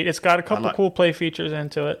complete. It's got a couple cool play features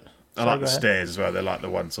into it. I like the stairs as well. They're like the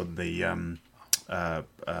ones on the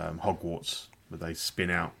Hogwarts where they spin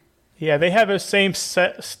out. Yeah, they have those same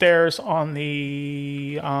stairs on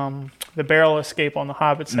the barrel escape on the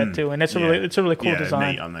Hobbit set too, and it's a really cool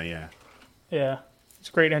design. Neat on there, yeah, it's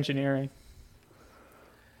great engineering.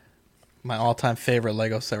 My all-time favorite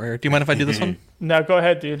Lego set right here. Do you mind if I do this one? No, go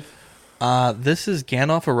ahead, dude. This is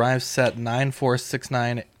Gandalf Arrives set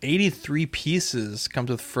 9469, 83 pieces. Comes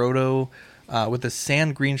with Frodo with the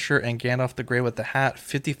sand green shirt and Gandalf the Grey with the hat.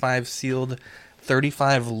 55 sealed,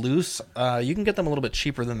 35 loose. You can get them a little bit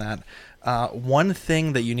cheaper than that. One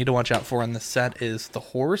thing that you need to watch out for in this set is the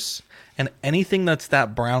horse, and anything that's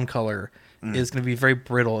that brown color is going to be very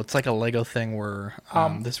brittle. It's like a Lego thing where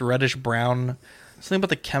this reddish brown, something about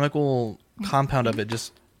the chemical compound of it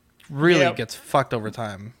just really gets fucked over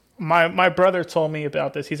time. My brother told me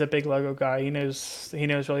about this. He's a big Lego guy. He knows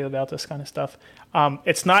really about this kind of stuff.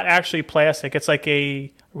 It's not actually plastic. It's like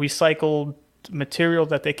a recycled material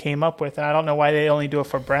that they came up with. And I don't know why they only do it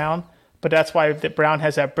for brown, but that's why the brown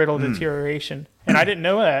has that brittle deterioration. And I didn't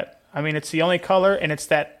know that. I mean, it's the only color, and it's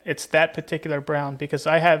that particular brown, because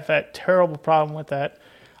I have that terrible problem with that.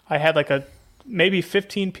 I had like maybe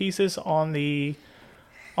 15 pieces on the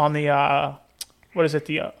what is it,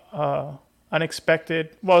 the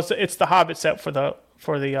unexpected. Well, it's the Hobbit set for the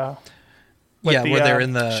where they're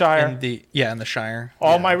in the Shire. In the Shire.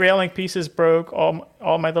 All my railing pieces broke.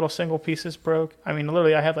 All my little single pieces broke. I mean,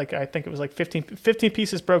 literally, I had I think it was 15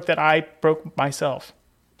 pieces broke that I broke myself,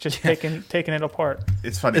 just taking it apart.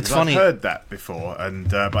 It's funny. I've heard that before,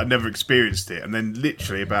 but I never experienced it. And then,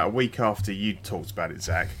 literally, about a week after you talked about it,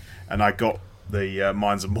 Zach, and I got the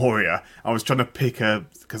Mines of Moria, I was trying to pick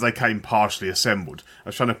because they came partially assembled. I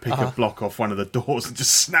was trying to pick a block off one of the doors and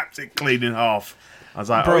just snapped it clean in half. I was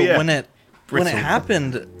like, bro, when it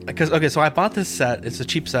happened, so I bought this set. It's a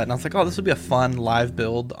cheap set, and I was like, oh, this would be a fun live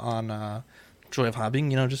build on Joy of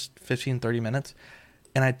Hobbing, just 15, 30 minutes.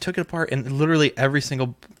 And I took it apart, and literally every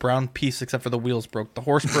single brown piece except for the wheels broke. The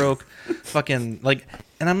horse broke, and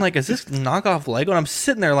I'm like, is this knockoff Lego? And I'm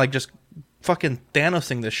sitting there just fucking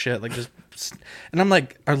Thanosing this shit, and I'm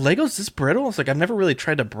like, are Legos this brittle? It's like, I've never really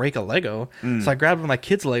tried to break a Lego. So I grabbed one of my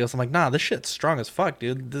kids' Legos. I'm like, nah, this shit's strong as fuck,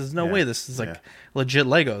 dude. There's no way this is legit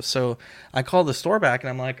Legos. So I called the store back, and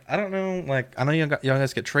I'm like, I don't know, I know you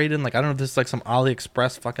guys get traded. I don't know if this is some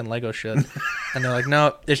AliExpress fucking Lego shit. And they're like,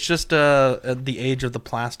 no, it's just the age of the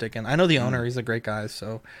plastic. And I know the owner, he's a great guy.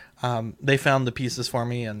 So they found the pieces for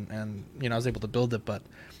me, and I was able to build it. But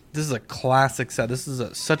this is a classic set. This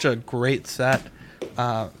is such a great set.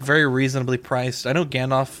 Very reasonably priced. I know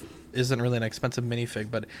Gandalf isn't really an expensive minifig,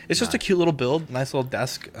 but it's just a cute little build, nice little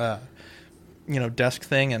desk, desk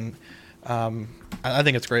thing, and I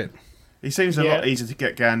think it's great. He seems a lot easier to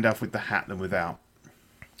get Gandalf with the hat than without.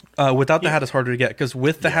 Without the hat, it's harder to get, because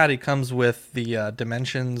with the hat, he comes with the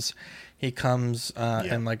dimensions. He comes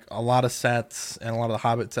in a lot of sets, and a lot of the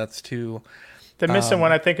Hobbit sets too. The missing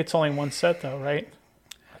one, I think it's only one set though, right?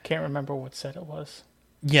 I can't remember what set it was.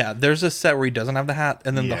 Yeah, there's a set where he doesn't have the hat,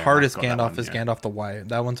 and then the hardest Gandalf is Gandalf the White.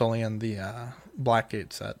 That one's only in the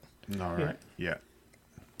Blackgate set. All right. Yeah.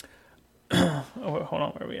 Oh, hold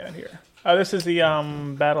on, where are we at here? Oh, this is the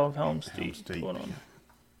Battle of Helm's Deep. Hold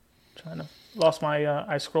on. Lost my.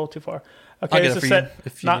 I scrolled too far. Okay, this is set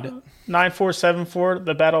if you need it. 9474,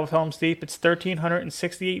 the Battle of Helm's Deep. It's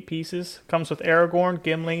 1,368 pieces. Comes with Aragorn,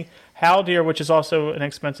 Gimli, Haldir, which is also an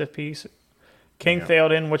expensive piece. King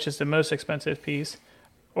Theoden, which is the most expensive piece.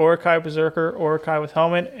 Uruk-hai Berserker, Uruk-hai with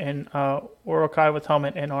helmet, and Uruk-hai with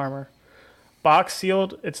helmet and armor. Box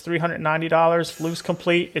sealed, it's $390. Loose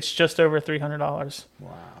complete, it's just over $300.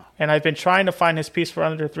 Wow. And I've been trying to find his piece for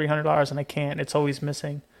under $300, and I can't. It's always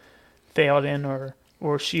missing Theoden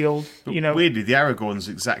or Shield. Weirdly, the Aragorn's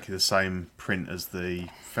exactly the same print as the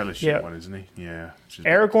Fellowship one, isn't he? Yeah.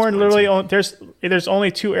 Aragorn literally there's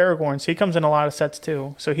only 2 Aragorns. He comes in a lot of sets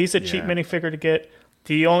too. So he's a cheap minifigure to get.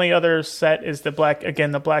 The only other set is the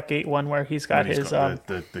Blackgate one where he's got his the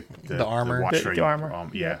armor. The armor.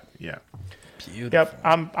 Yeah. Beautiful. Yep.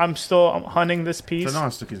 I'm still hunting this piece. It's a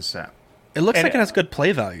nice looking set. It looks like it has good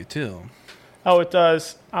play value too. Oh, it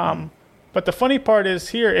does. But the funny part is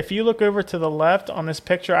here, if you look over to the left on this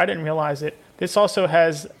picture, I didn't realize it. This also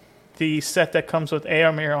has the set that comes with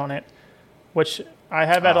Éomer on it, which I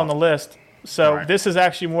have that on the list. So this is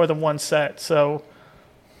actually more than one set. So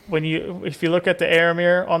if you look at the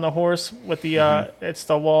Éomer on the horse with the it's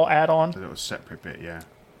the wall add-on. The little separate bit, yeah.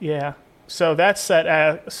 Yeah. So that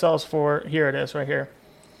set sells for, here it is right here.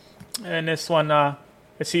 And this one,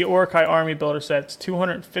 it's the Uruk-hai Army Builder set. It's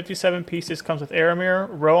 257 pieces. Comes with Éomer,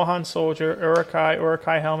 Rohan Soldier,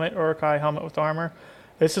 Uruk-hai helmet, Uruk-hai helmet with armor.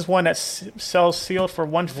 This is one that sells sealed for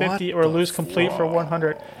 150 or loose complete for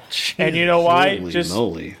 100. And you know why?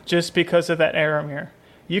 Just because of that Éomer.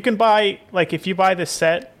 You can buy, like, if you buy the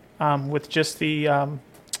set with just the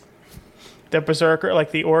Berserker,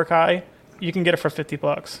 like the Uruk-hai, you can get it for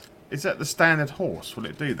 $50. Is that the standard horse? Will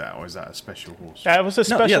it do that, or is that a special horse? That was a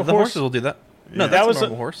special horse. Yeah, the horses will do that. No, that was a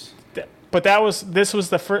normal horse. But this was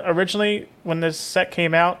the first, originally when this set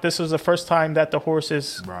came out, this was the first time that the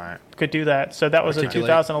horses could do that. So that was a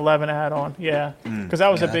 2011 add-on. Yeah, because that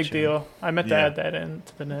was a big deal. I meant to add that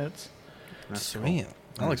into the notes. That's sweet.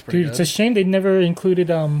 That looks pretty good. It's a shame they never included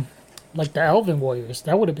like the Elven Warriors.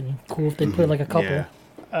 That would have been cool if they put like a couple. Yeah.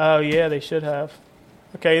 Oh yeah, they should have.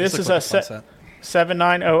 Okay, this is a set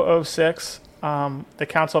 79006. The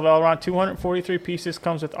Council of Elrond, 243 pieces.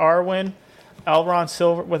 Comes with Arwen, Elrond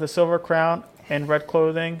silver with a silver crown and red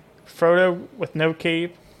clothing, Frodo with no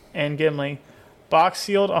cape, and Gimli. Box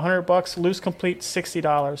sealed, $100. Loose complete,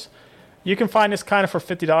 $60. You can find this kind of for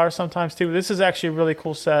 $50 sometimes too. This is actually a really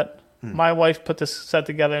cool set. My wife put this set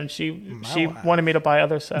together, and she wanted me to buy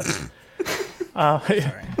other sets.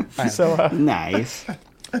 Nice.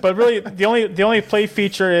 But really, the only play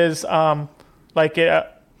feature is the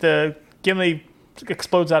Gimli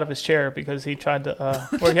explodes out of his chair because he tried to,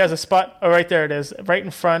 or he has a spot. Oh, right there it is, right in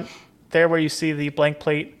front, there where you see the blank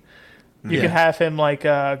plate. You can have him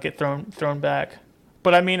get thrown back.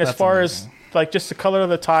 But I mean, as far as like just the color of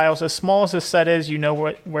the tiles, as small as this set is, you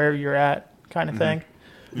know where you're at, kind of thing.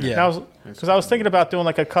 Yeah. Because I was thinking about doing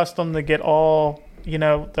like a custom to get all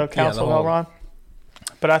the Council of Elrond.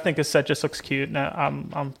 But I think this set just looks cute, and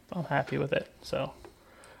I'm happy with it. So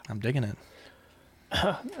I'm digging it.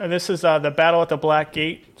 And this is the Battle at the Black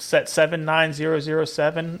Gate, set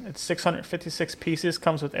 79007. It's 656 pieces.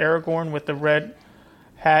 Comes with Aragorn with the red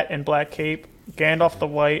hat and black cape, Gandalf the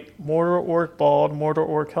white, Mordor Orc bald, Mordor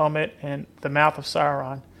Orc helmet, and the Mouth of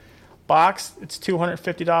Sauron. Box, it's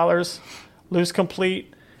 $250. Loose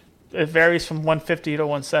complete, it varies from $150 to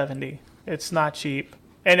 $170. It's not cheap.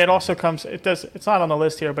 And it also comes, it's not on the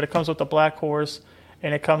list here, but it comes with the Black Horse,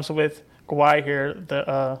 and it comes with Gwaihir,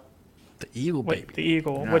 the eagle baby. The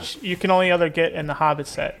eagle, which you can only other get in the Hobbit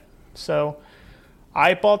set. So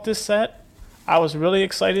I bought this set. I was really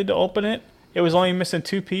excited to open it. It was only missing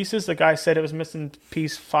 2 pieces. The guy said it was missing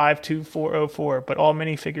piece 52404, but all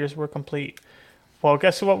minifigures were complete. Well,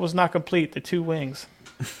 guess what was not complete? The 2 wings.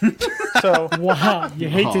 So wow, you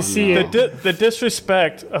hate to see it. The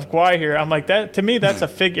disrespect of Gwaihir. I'm like, that to me, that's a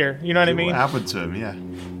figure. You know what I mean? What happened to him? Yeah.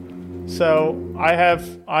 So I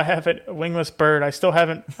have a wingless bird. I still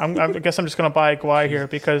haven't. I guess I'm just gonna buy a Gwaihir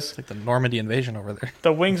because it's like the Normandy invasion over there.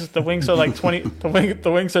 The wings are like 20.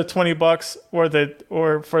 The wings are $20,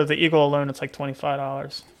 or for the eagle alone, it's like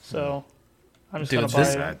 $25. So I'm just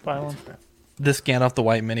gonna buy one. This Gandalf the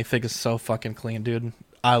White minifig is so fucking clean, dude.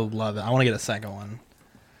 I love it. I want to get a second one.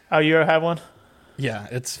 Oh, you have one? Yeah,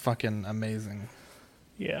 it's fucking amazing.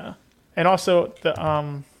 Yeah, and also the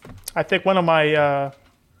I think one of my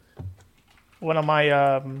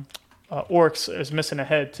orcs is missing a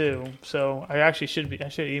head too. So I should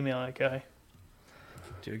email that guy.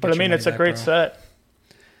 Dude, but I mean, it's a great set.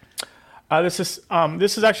 This is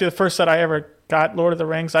actually the first set I ever got. Lord of the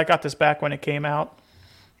Rings. I got this back when it came out.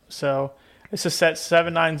 So this is set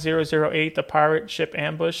 79008, the Pirate Ship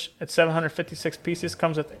Ambush. It's 756 pieces.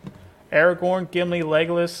 Comes with Aragorn, Gimli,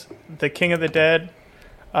 Legolas, the King of the Dead,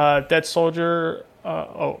 Dead Soldier.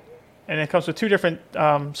 And it comes with 2 different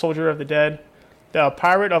Soldier of the Dead. The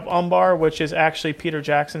Pirate of Umbar, which is actually Peter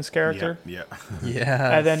Jackson's character. Yeah.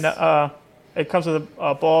 Yeah. And then it comes with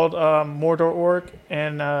a bald Mordor Orc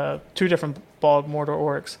and 2 different bald Mordor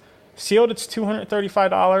Orcs. Sealed, it's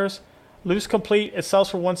 $235. Loose complete, it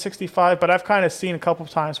sells for $165, but I've kind of seen a couple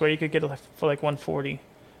of times where you could get it for like $140.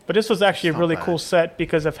 But this was actually a really cool set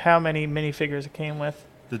because of how many minifigures it came with.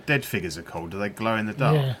 The dead figures are cool. Do they glow in the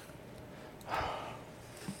dark? Yeah.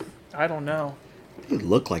 I don't know. It would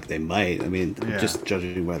look like they might. I mean, just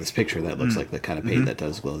judging by this picture, that looks like the kind of paint that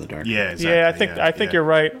does glow in the dark. Yeah, exactly. Yeah, I think you're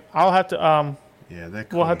right. I'll have to they're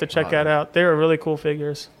cool. We'll have to check that out. They're really cool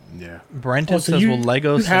figures. Yeah. Brenton says, "Will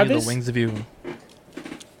Lego send you the Wings of You?"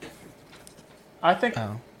 I think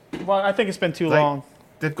Well, I think it's been too long.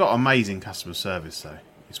 They've got amazing customer service, though.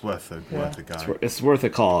 It's worth a go. It's worth a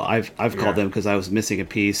call. I've called them because I was missing a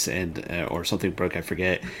piece and or something broke, I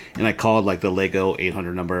forget, and I called like the Lego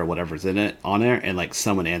 800 number or whatever's in it on there, and like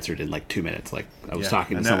someone answered in like 2 minutes. Like I was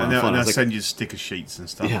talking to someone on the phone. And I was they'll like, send you sticker sheets and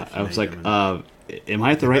stuff. Yeah, I was like, am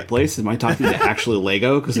I at the right place? Am I talking to actually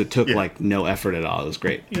Lego? Because it took like no effort at all. It was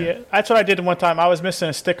great. Yeah, that's what I did one time. I was missing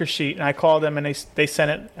a sticker sheet, and I called them, and they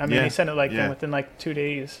sent it. I mean, they sent it like within like 2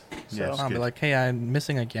 days. So I'll be like, hey, I'm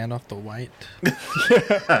missing a Gandalf the White.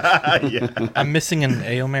 Yeah. I'm missing an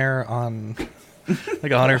Eomer on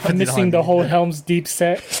like $150. I'm missing the whole Helm's Deep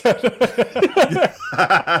set.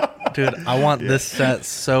 Dude, I want this set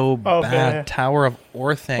so bad. Man. Tower of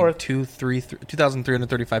Orthanc,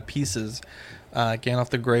 2,335 pieces. Gandalf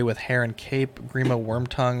the Grey with hair and cape. Grima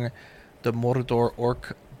Wormtongue. The Mordor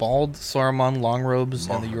Orc Bald. Saruman Long Robes.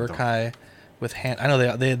 And the Uruk-hai with hand. I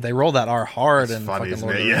know they roll that R hard and fucking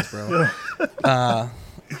Lord of the Rings, bro.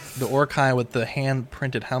 The Uruk-hai with the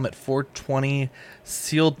hand-printed helmet, 420,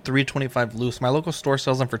 sealed 325 loose. My local store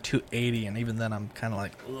sells them for 280, and even then I'm kind of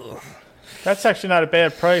like, ugh. That's actually not a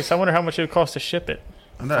bad price. I wonder how much it would cost to ship it.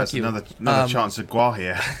 And that's another chance of Gua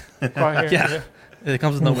here. Yeah. It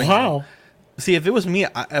comes with no wing. Wow. See, if it was me,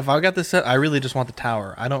 if I got this set, I really just want the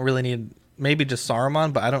tower. I don't really need, maybe just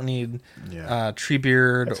Saruman, but I don't need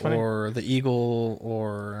Treebeard or the Eagle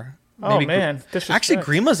or... Maybe man. Actually,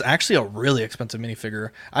 Grima's actually a really expensive minifigure.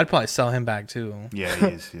 I'd probably sell him back, too. Yeah, he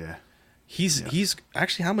is, yeah. He's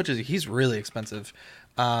actually, how much is he? He's really expensive.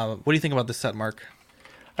 What do you think about this set, Mark?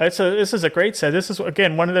 This is a great set. This is,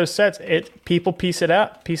 again, one of those sets. People pieced it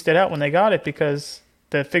out when they got it because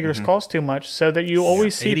the figures cost too much. So that you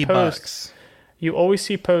always see posts. You always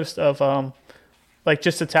see posts of like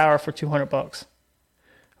just a tower for $200.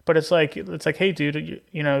 But it's like, hey, dude,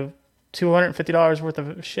 you know, $250 worth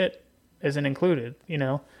of shit isn't included. You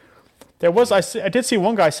know, there was I did see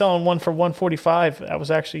one guy selling one for $145. That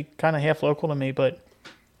was actually kind of half local to me, but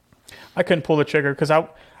I couldn't pull the trigger because I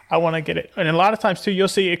want to get it. And a lot of times too, you'll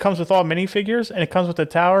see it comes with all minifigures and it comes with the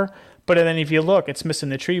tower. But then if you look, it's missing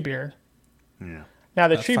the Treebeard. Yeah. Now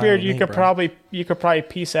the Treebeard you could probably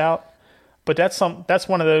piece out, but that's one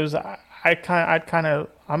of those I'm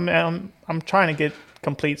trying to get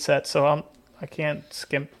complete sets, so I can't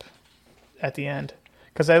skimp at the end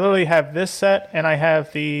because I literally have this set and I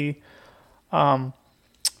have the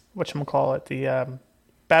whatchamacallit, the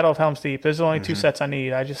Battle of Helm's Deep. There's only 2 sets I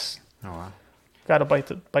need. I just gotta bite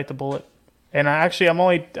the bullet. And I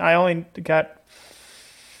only got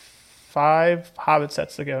 5 Hobbit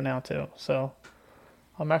sets to go now too, so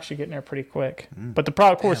I'm actually getting there pretty quick. But the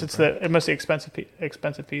problem, of course, it's the mostly expensive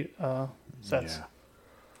sets. Yeah.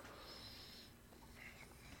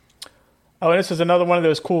 Oh, and this is another one of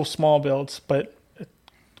those cool small builds, but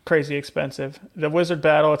crazy expensive. The Wizard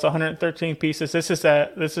Battle, it's 113 pieces. This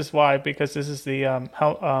is why, because this is the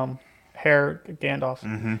hair Gandalf.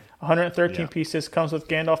 113 pieces, comes with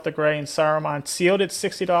Gandalf the Grey and Saruman. Sealed at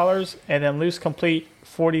 $60, and then loose complete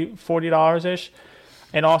 $40 ish.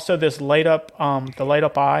 And also this light up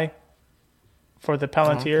eye for the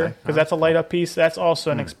Palantir, because that's a light up piece. That's also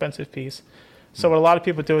an expensive piece. So what a lot of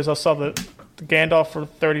people do is they'll sell the Gandalf for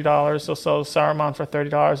 $30, they'll sell Saruman for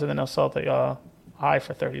 $30, and then they'll sell the eye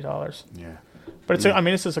for $30. Yeah. But it's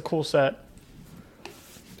this is a cool set.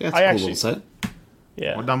 Yeah, it's a cool little set.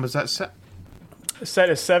 Yeah. What number is that set? The set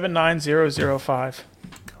is 79005.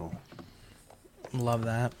 Cool. Love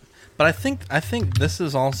that. But I think this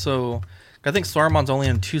is also... I think Saruman's only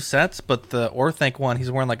in 2 sets, but the Orthanc one, he's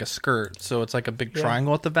wearing like a skirt, so it's like a big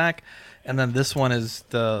triangle at the back, and then this one is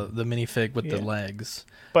the minifig with the legs.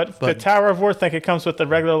 But the Tower of Orthanc, it comes with the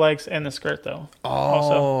regular legs and the skirt, though. Oh,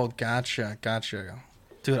 also. Gotcha.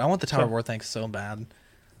 Dude, I want the Tower of Orthanc so bad.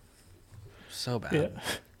 So bad. Yeah.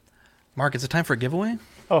 Mark, is it time for a giveaway?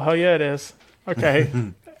 Oh, hell yeah, it is. Okay.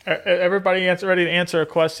 Everybody ready to answer a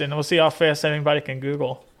question. We'll see how fast anybody can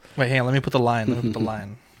Google. Wait, hang on. Let me put the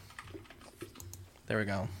line. There we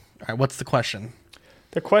go. All right, what's the question?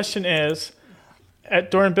 The question is,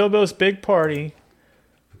 during Bilbo's big party,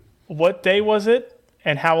 what day was it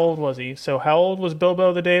and how old was he? So how old was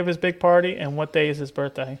Bilbo the day of his big party and what day is his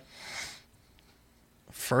birthday?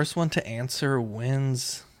 First one to answer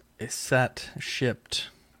wins a set shipped.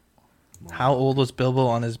 Wow. How old was Bilbo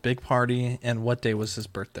on his big party and what day was his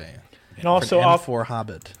birthday? And also for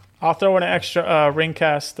Hobbit. I'll throw in an extra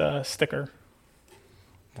Ringcast sticker.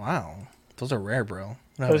 Wow. Those are rare, bro.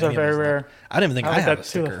 Those are very rare. I didn't even think I had a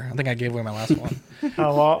sticker. I think I gave away my last one.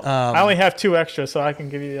 Oh, well, I only have 2 extra, so I can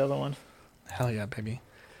give you the other one. Hell yeah, baby.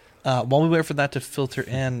 While we wait for that to filter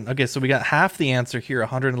in, okay, so we got half the answer here,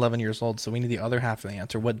 111 years old, so we need the other half of the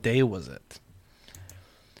answer. What day was it?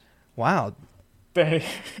 Wow. Danny.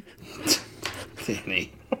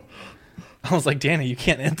 I was like, Danny, you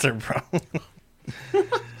can't answer, bro.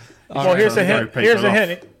 Well, here's a hint. Here's a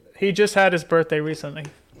hint. He just had his birthday recently.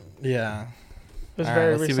 Yeah. It was All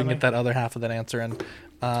very right, let's see if we can recently. get that other half of that answer in.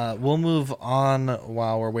 We'll move on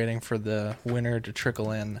while we're waiting for the winner to trickle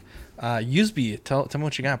in. Useby, tell me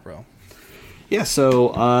what you got, bro. Yeah,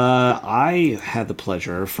 so I had the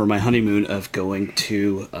pleasure for my honeymoon of going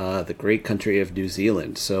to the great country of New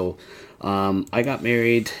Zealand. So I got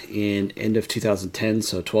married in end of 2010,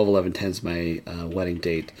 so 12/11/10 is my wedding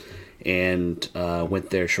date, and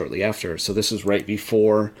went there shortly after. So this is right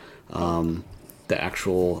before the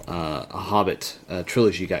actual Hobbit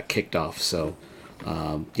trilogy got kicked off. So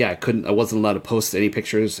I wasn't allowed to post any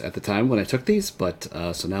pictures at the time when I took these, but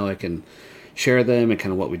so now I can share them and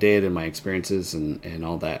kind of what we did and my experiences and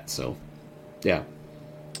all that. So, yeah.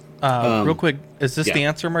 Real quick, is this the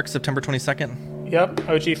answer, Mark? September 22nd? Yep,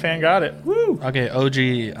 OG fan got it. Woo! Okay, OG.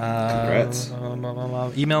 Congrats.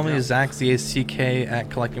 Email me, Zach, Z-A-C-K,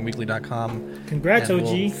 @collectingweekly.com. Congrats, and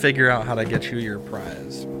OG. We'll figure out how to get you your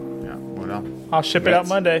prize. Yeah, well done. I'll ship it out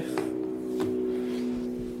Monday.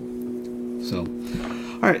 So,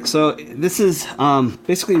 all right. So this is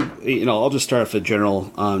basically, I'll just start off with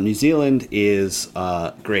general. New Zealand is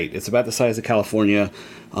great. It's about the size of California,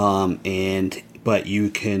 but you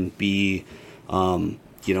can be,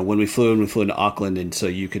 when we flew into Auckland, and so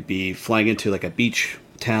you could be flying into like a beach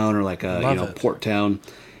town or like a port town.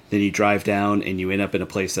 Then you drive down and you end up in a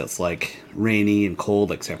place that's like rainy and cold,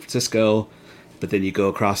 like San Francisco. But then you go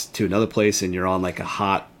across to another place and you're on like a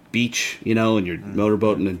hot beach, and you're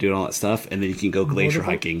motorboating and doing all that stuff. And then you can go glacier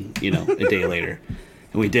hiking, a day later.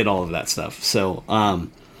 And we did all of that stuff. So,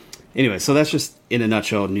 anyway, so that's just in a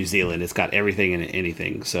nutshell New Zealand. It's got everything and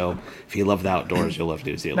anything. So if you love the outdoors, you'll love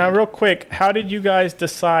New Zealand. Now, real quick, how did you guys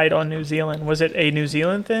decide on New Zealand? Was it a New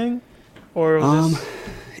Zealand thing, or was this...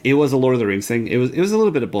 It was a Lord of the Rings thing. It was a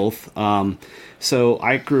little bit of both. So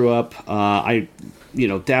I grew up. I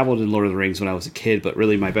dabbled in Lord of the Rings when I was a kid, but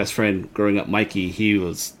really my best friend growing up, Mikey, he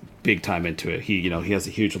was big time into it. He has a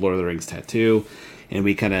huge Lord of the Rings tattoo, and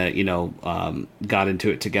we kind of got into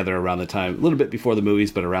it together around the time, a little bit before the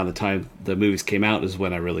movies, but around the time the movies came out is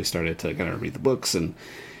when I really started to kind of read the books and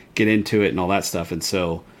get into it and all that stuff. And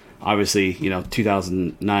so obviously,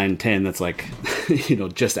 2009-10, that's like,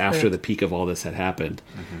 just after the peak of all this had happened.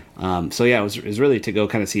 Mm-hmm. It was really to go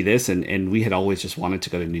kind of see this, and we had always just wanted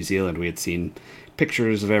to go to New Zealand. We had seen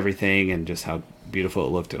pictures of everything and just how beautiful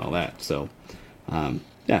it looked and all that. So,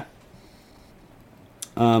 yeah.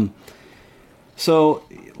 So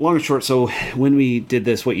long and short, so when we did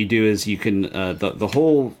this, what you do is you can, the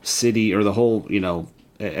whole city or the whole,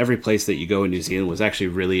 every place that you go in New Zealand was actually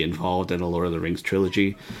really involved in the Lord of the Rings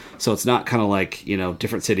trilogy. So it's not kind of like,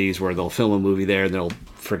 different cities where they'll film a movie there and they'll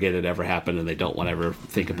forget it ever happened and they don't want to ever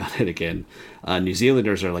think about it again. New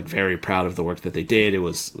Zealanders are like very proud of the work that they did. It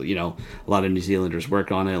was, a lot of New Zealanders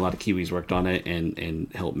worked on it, a lot of Kiwis worked on it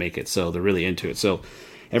and helped make it. So they're really into it. So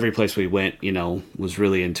every place we went, was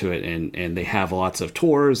really into it, and they have lots of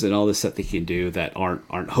tours and all this stuff they can do that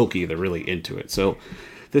aren't hokey. They're really into it. So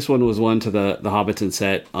this one was one to the Hobbiton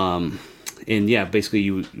set, and yeah, basically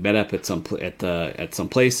you met up at some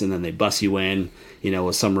place, and then they bus you in,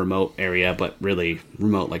 with some remote area, but really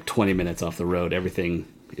remote, like 20 minutes off the road. Everything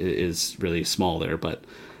is really small there, but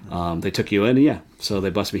they took you in, and yeah, so they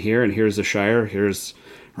bus me here, and here's the Shire. Here's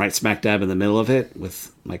right smack dab in the middle of it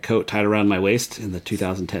with my coat tied around my waist in the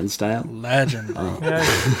 2010 style. Legend, bro.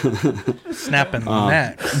 Snapping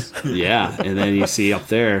necks. Yeah, and then you see up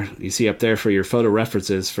there for your photo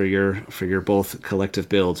references for your both collective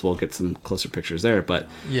builds. We'll get some closer pictures there, but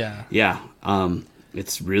yeah,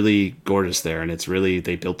 it's really gorgeous there, and it's really,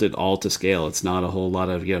 they built it all to scale. It's not a whole lot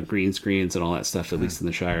of green screens and all that stuff, at least in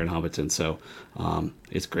the Shire and Hobbiton. So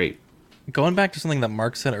it's great. Going back to something that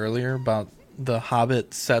Mark said earlier about the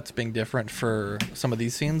Hobbit sets being different for some of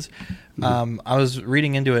these scenes, I was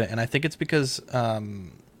reading into it, and I think it's because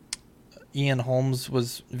Ian Holmes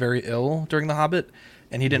was very ill during The Hobbit,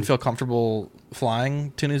 and he didn't feel comfortable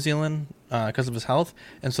flying to New Zealand because of his health,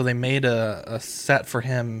 and so they made a set for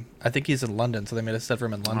him. I think he's in London, so they made a set for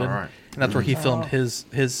him in London, and that's where he filmed his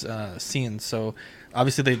scenes. So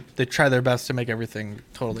obviously they try their best to make everything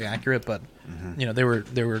totally accurate, but they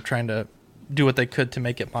were trying to do what they could to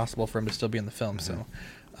make it possible for him to still be in the film. So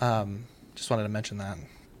just wanted to mention that.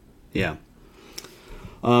 Yeah.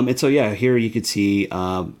 And so, yeah, here you could see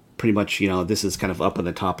pretty much, this is kind of up on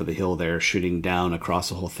the top of the hill there, shooting down across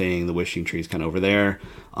the whole thing. The wishing tree is kind of over there.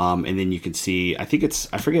 And then you can see, I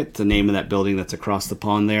forget the name of that building that's across the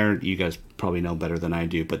pond there. You guys probably know better than I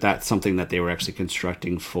do, but that's something that they were actually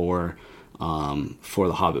constructing for for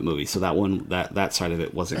the Hobbit movie. So that one, that side of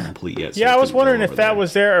it wasn't complete yet. So yeah, I was wondering if that there.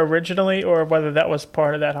 was there originally or whether that was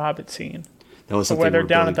part of that Hobbit scene. That was or something whether we're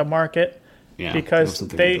down building. at the market. Yeah, because that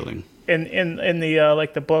was they we're building. in the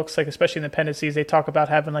like the books, like especially in the appendices, they talk about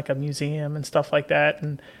having like a museum and stuff like that.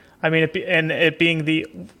 And I mean, it being the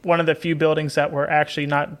one of the few buildings that were actually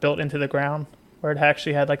not built into the ground, where it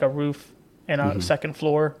actually had like a roof and a second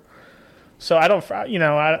floor. So I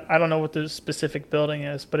don't know what the specific building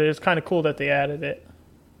is, but it is kind of cool that they added it.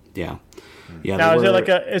 Yeah. Yeah. Now,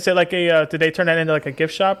 is it like a did they turn that into like a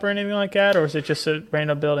gift shop or anything like that, or is it just a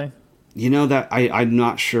random building? You know that I'm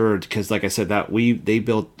not sure because, like I said, that we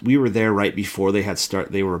were there right before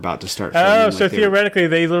they were about to start. Oh, so theoretically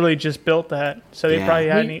they literally just built that. So they probably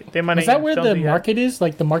had they might. Is that where the market is?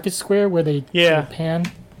 Like the market square where they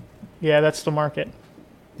pan? Yeah, that's the market.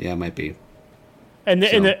 Yeah, it might be. And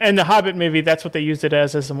the Hobbit movie, that's what they used it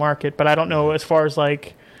as a market. But I don't know as far as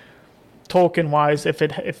like Tolkien wise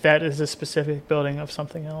if that is a specific building of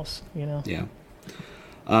something else. Yeah.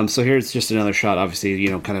 So here's just another shot. Obviously,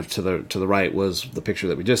 kind of to the right was the picture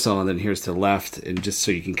that we just saw, and then here's to the left, and just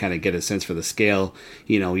so you can kind of get a sense for the scale.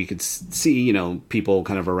 You could see people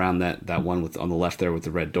kind of around that one on the left there with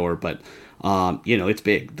the red door, but it's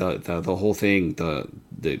big. The whole thing.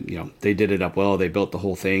 They did it up well. They built the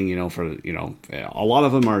whole thing. A lot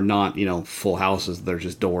of them are not full houses. They're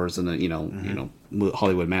just doors and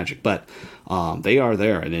Hollywood magic, but they are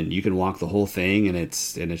there, and then you can walk the whole thing, and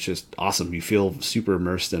it's just awesome. You feel super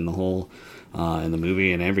immersed in the whole in the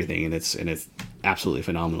movie and everything, and it's absolutely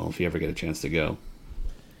phenomenal if you ever get a chance to go.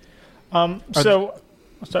 So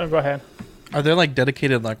go ahead. Are there like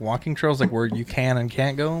dedicated like walking trails like where you can and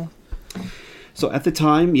can't go? So at the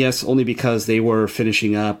time, yes, only because they were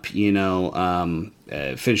finishing up, finishing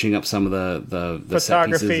up some of the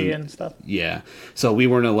photography and stuff. Yeah, so we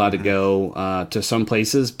weren't allowed to go to some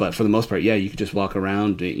places, but for the most part, yeah, you could just walk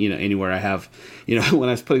around, anywhere. I have, when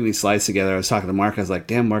I was putting these slides together, I was talking to Mark. I was like,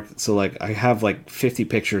 "Damn, Mark, so like I have like 50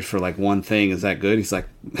 pictures for like one thing. Is that good?" He's like,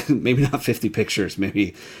 "Maybe not 50 pictures.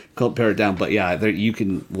 Maybe pare it down." But yeah, you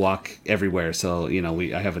can walk everywhere. So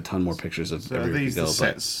I have a ton more pictures of everywhere you go.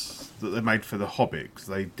 Sets that they made for the Hobbit, because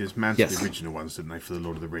they dismantled the original ones, didn't they, for the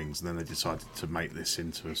Lord of the Rings, and then they decided to make this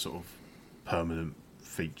into a sort of permanent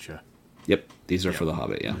feature. Yep, these are for the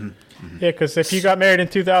Hobbit. Yeah, Yeah, because if you got married in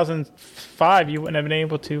 2005, you wouldn't have been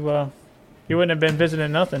able to. You wouldn't have been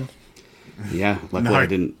visiting nothing. Yeah, luckily I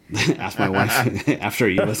didn't ask my wife after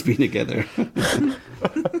us being together.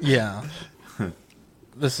 Yeah,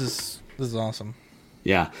 this is awesome.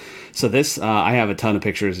 Yeah. So this, I have a ton of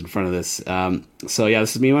pictures in front of this. So yeah,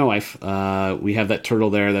 this is me and my wife. We have that turtle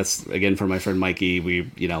there. That's again for my friend Mikey.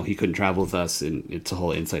 He couldn't travel with us, and it's a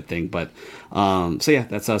whole inside thing. But so yeah,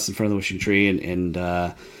 that's us in front of the wishing tree, and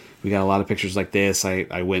we got a lot of pictures like this.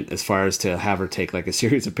 I went as far as to have her take like a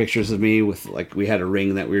series of pictures of me with like we had a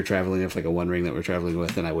ring that we were traveling with, like a one ring that we were traveling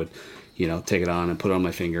with, and I would take it on and put it on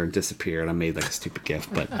my finger and disappear, and I made like a stupid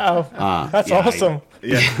gift. But that's awesome.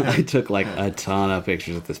 I took like a ton of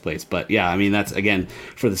pictures at this place. But yeah, I mean that's again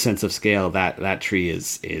for the sense of scale. That tree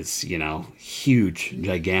is huge,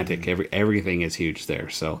 gigantic. Everything is huge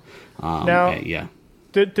there. So now, yeah.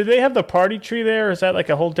 Did they have the party tree there? Or is that like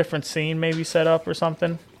a whole different scene maybe set up or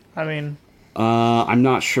something? I mean, I'm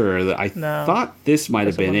not sure. I thought this might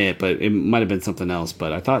have been it, but it might have been something else.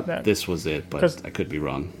 But I thought this was it, but I could be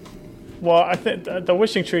wrong. Well, I think the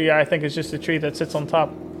wishing tree, I think, is just a tree that sits on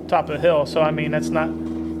top of the hill. So I mean, that's not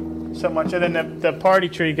so much. And then the party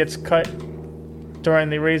tree gets cut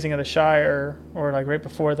during the raising of the Shire, or like right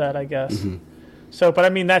before that, I guess. Mm-hmm. So, but I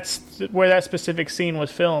mean, that's where that specific scene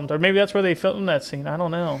was filmed, or maybe that's where they filmed that scene. I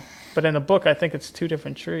don't know. But in the book, I think it's two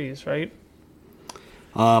different trees, right?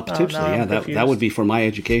 Potentially, yeah. That would be for my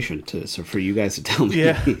education, so for you guys to tell me.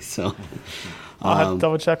 Yeah. So I'll have to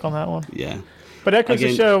double check on that one. Yeah. But that goes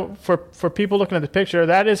to show for people looking at the picture,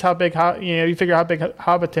 that is how big. You figure how big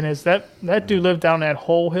Hobbiton is. That dude lived down that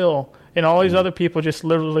whole hill, and all these other people just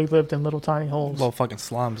literally lived in little tiny holes. Little fucking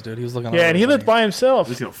slums, dude. He was looking. Yeah, and he lived by himself.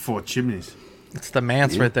 He's got 4 chimneys. It's the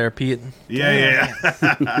manse right there, Pete. Yeah.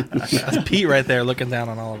 That's Pete right there looking down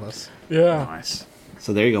on all of us. Yeah. Nice.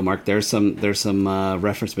 So there you go, Mark. There's some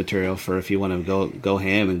reference material for if you want to go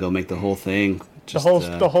ham and go make the whole thing. Just,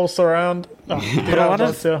 the whole surround. But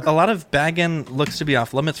a lot of Baggin looks to be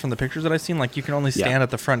off limits from the pictures that I've seen. Like you can only stand at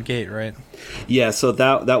the front gate, right? Yeah. So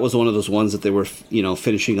that was one of those ones that they were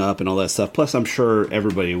finishing up and all that stuff. Plus, I'm sure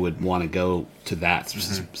everybody would want to go to that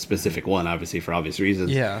specific one, obviously for obvious reasons.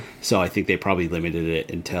 Yeah. So I think they probably limited it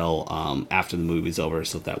until after the movie's over,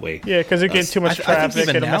 so that way. Yeah, because they're getting too much traffic.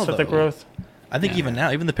 It'll mess with the growth. I think even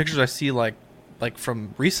now, even the pictures I see like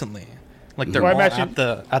from recently, like they're all at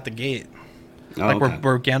the gate. like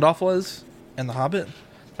where Gandalf was in The Hobbit.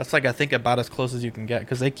 That's like I think about as close as you can get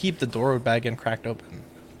because they keep the door bag and cracked open.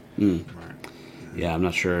 Yeah, I'm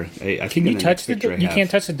not sure. I think can you touch the door? You can't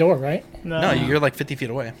touch the door, right? No, you're like 50 feet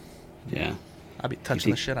away. Yeah. I'd be touching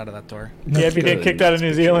the shit out of that door. Yeah, if you get kicked out of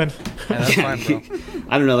New Zealand. Yeah, that's fine, bro.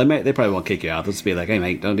 I don't know. They probably won't kick you out. They'll just be like, hey,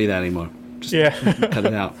 mate, don't do that anymore. Just cut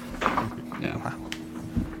it out. Yeah. Wow.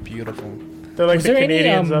 Beautiful. They're like the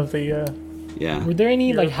Canadians of the... Yeah. Were there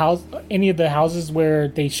any any of the houses where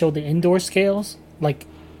they show the indoor scales, like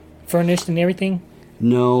furnished and everything?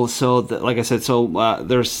 No. So, like I said,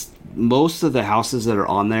 there's most of the houses that are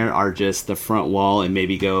on there are just the front wall and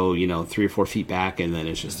maybe go 3 or 4 feet back, and then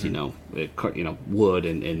it's just wood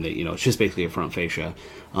and it's just basically a front fascia.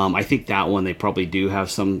 I think that one they probably do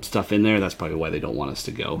have some stuff in there. That's probably why they don't want us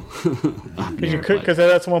to go. Because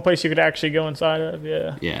that's one place you could actually go inside of.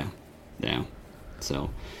 Yeah.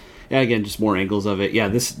 So. Yeah, again, just more angles of it. Yeah,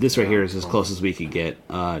 this right here is as close as we could get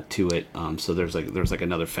to it. So there's like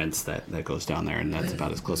another fence that goes down there, and that's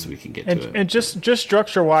about as close as we can get to it. And just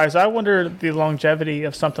structure wise, I wonder the longevity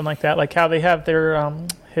of something like that, like how they have their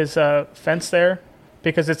his fence there,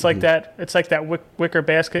 because it's like that. It's like that wicker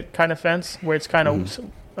basket kind of fence where it's kind of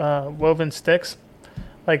woven sticks.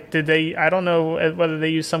 Like, did they? I don't know whether they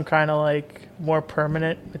use some kind of like more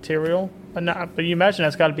permanent material, but you imagine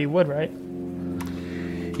that's got to be wood, right?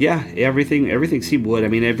 Yeah, everything seemed wood. I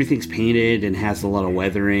mean, everything's painted and has a lot of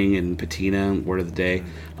weathering and patina, word of the day,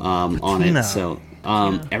 on it. So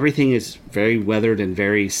everything is very weathered and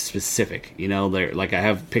very specific. Like I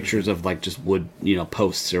have pictures of like just wood,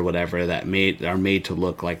 posts or whatever that are made to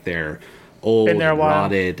look like they're old and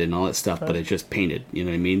rotted and all that stuff, but it's just painted. You know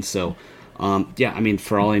what I mean? So. I mean,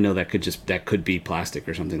 for all I know, that could be plastic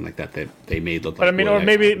or something like that they made look like. But I mean, or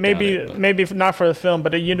maybe not for the film,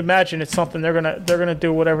 but you'd imagine it's something they're gonna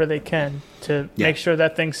do whatever they can to make sure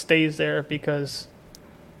that thing stays there, because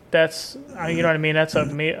that's you know what I mean.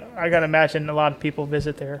 I gotta imagine a lot of people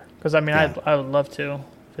visit there, because I mean I would love to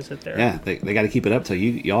visit there. Yeah, they got to keep it up so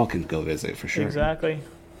y'all can go visit for sure. Exactly.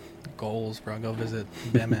 Goals, bro. Go visit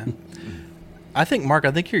Batman. I think Mark.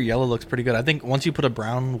 I think your yellow looks pretty good. I think once you put a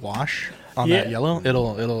brown wash on that yellow,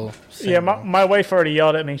 it'll. Yeah, my wife already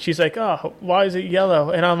yelled at me. She's like, "Oh, why is it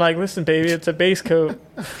yellow?" And I'm like, "Listen, baby, it's a base coat."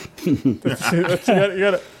 You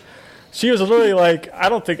gotta. She was literally like,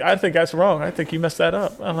 I think that's wrong. I think you messed that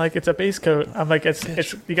up. I'm like, it's a base coat. I'm like, it's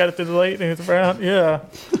you got it through the light and it's brown. Yeah.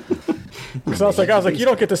 Because I was like, you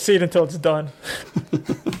don't get to see it until it's done.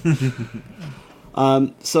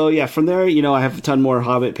 So yeah, from there, I have a ton more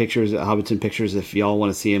Hobbiton pictures if y'all want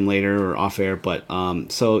to see them later or off air. But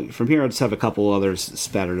so from here, I just have a couple others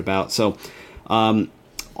spattered about. So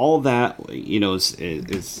all of that,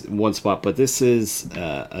 is one spot. But this is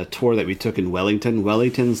a tour that we took in Wellington.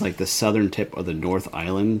 Wellington's like the southern tip of the North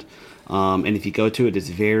Island, and if you go to it, it's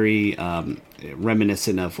very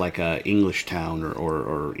reminiscent of like a English town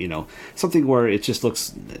or something where it just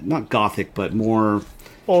looks not Gothic but more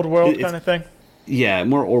old world kind of thing. Yeah,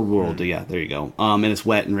 more old world. Yeah, there you go. And it's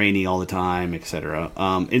wet and rainy all the time, etc.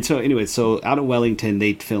 And so anyway, so out of Wellington,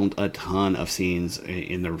 they filmed a ton of scenes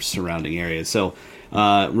in the surrounding areas. So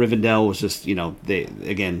Rivendell was just,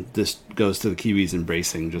 this goes to the Kiwis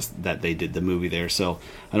embracing just that they did the movie there. So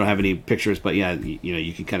I don't have any pictures, but yeah,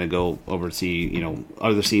 you can kind of go over and see,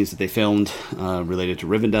 other scenes that they filmed related to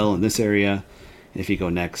Rivendell in this area. If you go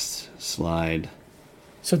next slide.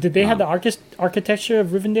 So did they have the architecture of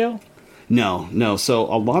Rivendell? No. So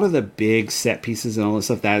a lot of the big set pieces and all this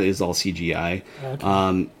stuff, that is all CGI.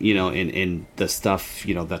 Okay. And the stuff,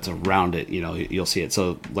 that's around it, you'll see it.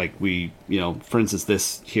 So like for instance,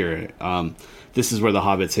 this here, this is where the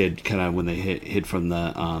hobbits hid, kind of when they hid from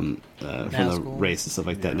the race and stuff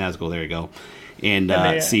like that. Nazgul, there you go.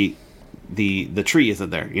 And see, the tree isn't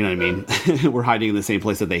there. You know what I mean? We're hiding in the same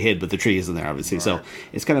place that they hid, but the tree isn't there, obviously. Right. So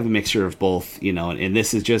it's kind of a mixture of both, and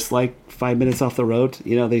this is just like 5 minutes off the road.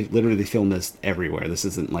 They literally film this everywhere. This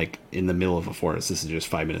isn't like in the middle of a forest. This is just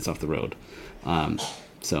 5 minutes off the road.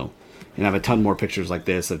 And I have a ton more pictures like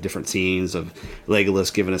this of different scenes of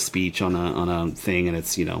Legolas giving a speech on a thing, and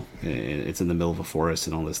it's it's in the middle of a forest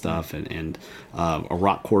and all this stuff, and a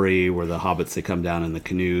rock quarry where the hobbits, they come down in the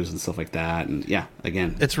canoes and stuff like that. And yeah,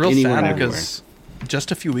 again, it's real sad because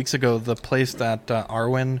just a few weeks ago, the place that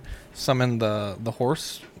Arwen summoned the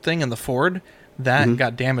horse thing in the ford, that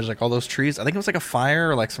got damaged, like all those trees. I think it was like a fire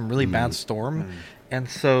or like some really bad storm. And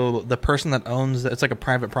so the person that owns it's like a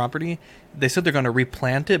private property, they said they're going to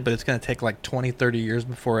replant it, but it's going to take like 20, 30 years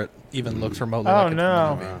before it even looks remotely like it's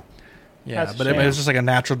going to be. Yeah, but it was just like a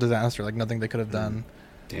natural disaster, like nothing they could have done.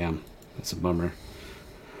 Damn, that's a bummer.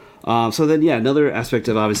 So then, yeah, another aspect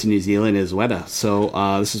of obviously New Zealand is Weta. So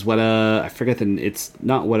this is Weta. I forget it's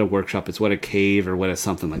not Weta Workshop. It's Weta Cave or Weta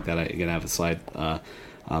something like that. I'm gonna have a slide, a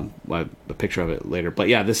picture of it later. But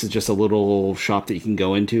yeah, this is just a little shop that you can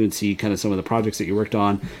go into and see kind of some of the projects that you worked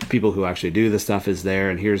on. People who actually do the stuff is there.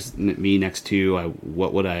 And here's me next to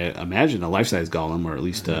what would I imagine a life-size Golem, or at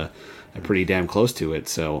least a pretty damn close to it.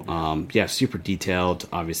 So yeah, super detailed,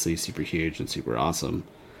 obviously super huge and super awesome.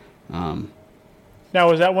 Now,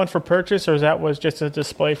 was that one for purchase, or was just a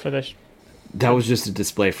display for the? That was just a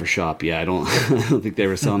display for shop. Yeah, I don't think they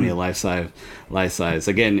were selling me a life size.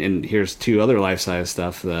 Again, and here's two other life size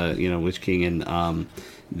stuff. Witch King and or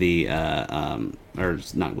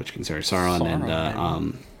not Witch King, sorry, Sauron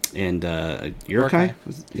and Uruk-hai.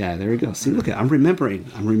 Yeah, there we go. See, look, I'm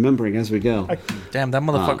remembering as we go. Damn, that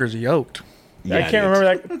motherfucker's yoked. Yeah, I can't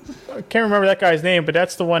remember that guy's name, but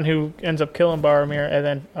that's the one who ends up killing Boromir, and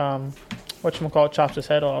then whatchamacallit chops his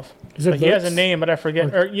head off. Is it he has a name, but I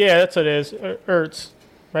forget. Yeah, that's what it is. Ertz,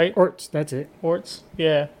 right? Orts, that's it. Orts,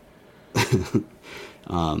 yeah. Ertz,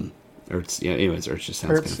 yeah. Anyways, Ertz just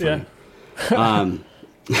sounds kind of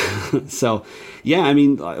funny. So, yeah, I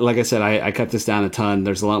mean, like I said, I cut this down a ton.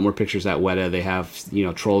 There's a lot more pictures at Weta. They have,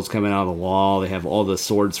 trolls coming out of the wall. They have all the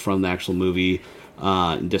swords from the actual movie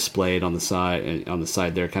displayed on the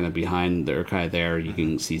side there, kind of behind the Uruk-hai there. You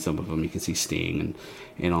can see some of them. You can see Sting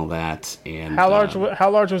and all that. And how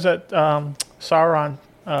large was that Sauron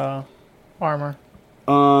armor?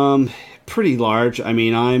 Pretty large. I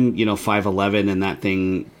mean, I'm 5'11", and that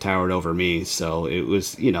thing towered over me. So it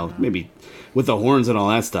was maybe with the horns and all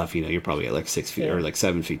that stuff. You're probably at like 6 feet or like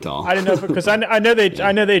 7 feet tall. I didn't know because I know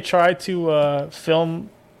they tried to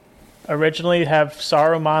film originally, have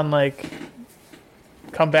Saruman like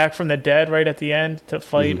come back from the dead right at the end to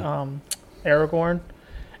fight Aragorn,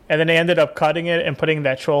 and then they ended up cutting it and putting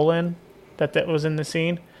that troll in that was in the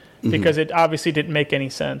scene because it obviously didn't make any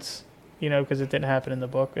sense, because it didn't happen in the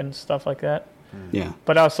book and stuff like that. Yeah.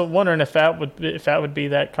 But I was wondering if that would be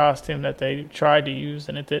that costume that they tried to use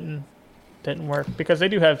and it didn't work, because they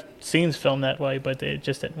do have scenes filmed that way, but it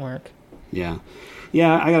just didn't work. Yeah.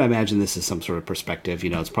 Yeah, I gotta imagine this is some sort of perspective.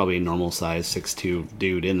 It's probably a normal size 6'2"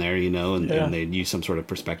 dude in there, and they'd use some sort of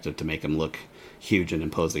perspective to make him look huge and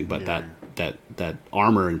imposing. But that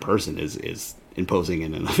armor in person is imposing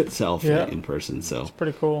in and of itself in person. So it's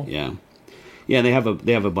pretty cool. Yeah, yeah. They have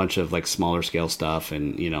a bunch of like smaller scale stuff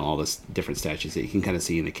and all this different statues that you can kind of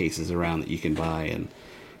see in the cases around that you can buy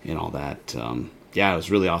and all that. Yeah, it was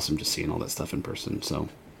really awesome just seeing all that stuff in person. So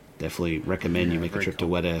definitely recommend you make a trip to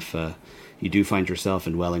Weta if you do find yourself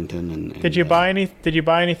in Wellington. And did you buy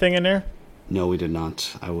anything in there? No, we did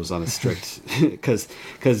not. I was on a strict because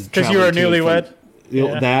you were newlywed.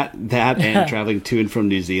 That and traveling to and from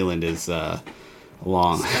New Zealand is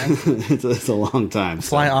long. It's a long time.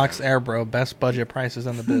 Fly Ox Air, bro. Best budget prices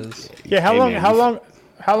in the biz. Yeah.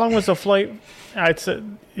 How long was the flight? I'd say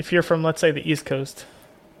if you're from, let's say, the East Coast.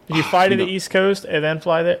 Did you fly to the East Coast and then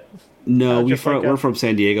fly there? No, we're from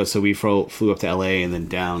San Diego, so we flew up to LA and then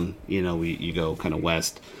down. You go kind of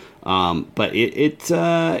west. But it's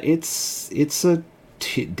a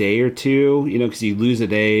day or two, because you lose a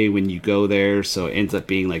day when you go there, so it ends up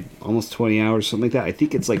being like almost 20 hours, something like that. I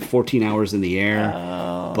think it's like 14 hours in the air,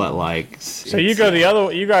 but like. So you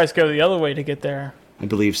guys go the other way to get there. I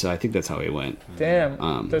believe so. I think that's how it went.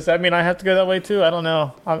 Damn. Does that mean I have to go that way too? I don't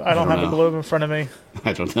know. I don't have a globe in front of me.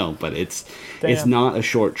 I don't know, but it's not a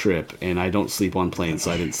short trip, and I don't sleep on planes, so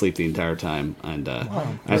I didn't sleep the entire time. And I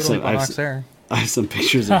have some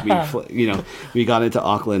pictures of me. We got into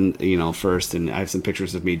Auckland, first, and I have some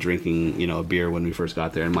pictures of me drinking, a beer when we first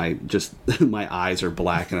got there, and my eyes are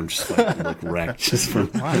black, and I'm just like wrecked just from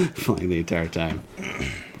flying the entire time.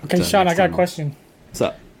 Okay, Sean, I got a question. What's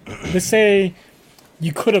up? Let's say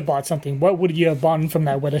you could have bought something. What would you have bought from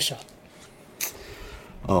that Weta shop?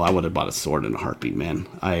 Oh, I would have bought a sword in a heartbeat, man.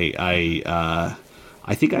 I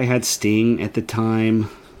think I had Sting at the time,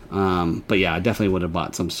 but yeah, I definitely would have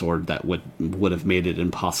bought some sword that would have made it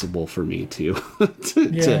impossible for me to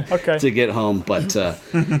get home. But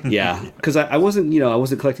yeah, because I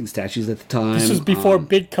wasn't collecting statues at the time. This was before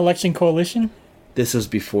Big Collection Coalition. This was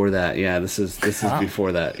before that. Yeah, this is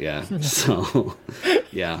before that. Yeah. So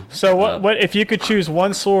yeah. So what if you could choose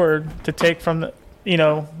one sword to take from the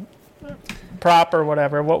prop or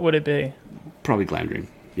whatever? What would it be? Probably Glamdring.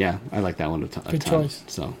 Yeah, I like that one a ton. Good choice.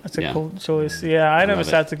 So that's a cool choice. Yeah, I never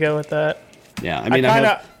had to go with that. Yeah, I mean,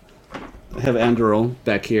 I have Andoril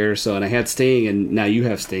back here, and I had Sting, and now you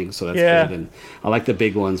have Sting, so that's good. And I like the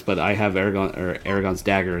big ones, but I have Aragorn's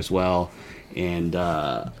dagger as well, and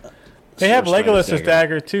they have Legolas's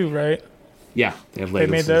dagger too, right? Yeah, they have Lego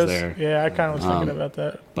They made those. there. Yeah, I kind of was thinking about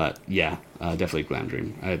that. But yeah, definitely Glam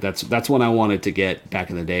Dream. That's one I wanted to get back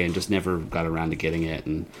in the day and just never got around to getting it.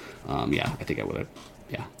 And yeah, I think I would have.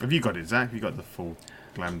 Yeah. Have you got it, Zach? Have you got the full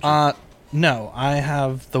Glam Dream? No, I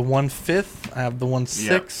have the 1/5. I have the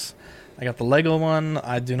 1/6. I got the Lego one.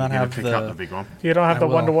 I do not have pick the. up the big one. You don't have the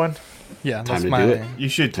will. 1-to-1. Yeah, Time that's to my. do it. You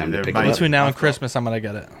should do. Time to They're pick it up. amazing. Between now and I've got- Christmas, I'm gonna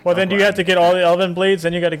get it. Well, then you have to get all the Elven Blades,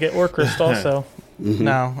 then you got to get Orcrist also.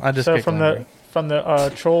 No, I just So get from Glamring.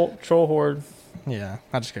 the troll horde. Yeah,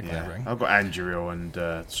 I just get Yeah, Glamring. I've got Anduriel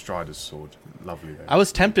and Strider's sword. Lovely though. I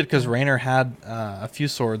was tempted because Raynor had a few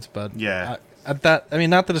swords, but Yeah. at that, I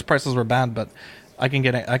mean, not that his prices were bad, but I can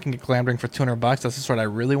get Glamring for $200. That's the sword I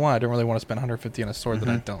really want. I don't really want to spend 150 on a sword that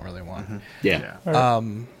I don't really want. Yeah. Yeah.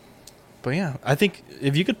 But yeah, I think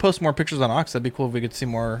if you could post more pictures on Ox, that'd be cool if we could see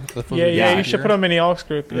more. Of the food Yeah, we yeah, got you should here. put them in the Aux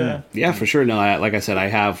group. Yeah. Yeah, for sure. No, like I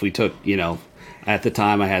said, we took, at the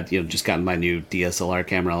time I had, just gotten my new DSLR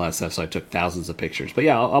camera and all that stuff, so I took thousands of pictures. But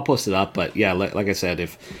yeah, I'll post it up. But yeah, like I said,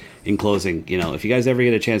 if in closing, if you guys ever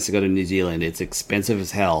get a chance to go to New Zealand, it's expensive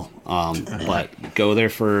as hell. But go there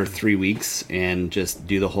for 3 weeks and just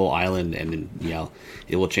do the whole island, and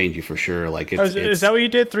it will change you for sure. Like, Is that what you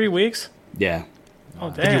did? 3 weeks? Yeah. Oh,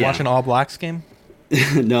 Did you damn. watch an All Blacks game?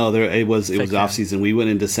 No, it was Fake off fan. season. We went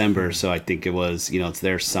in December, so I think it was it's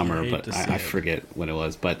their summer, I hate but to see I it. forget when it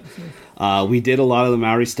was. But we did a lot of the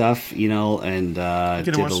Maori stuff, and You did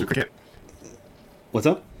could have watched some cricket. What's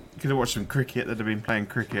up? You could have watched some cricket. They'd have been playing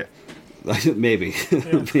cricket. Maybe,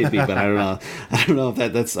 maybe, but I don't know. I don't know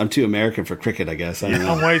if that's. I'm too American for cricket, I guess. I don't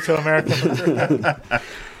know. I'm way too American. Let's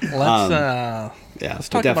Yeah, let's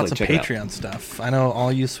but talk about definitely some check it out. Patreon stuff. I know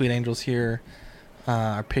all you sweet angels here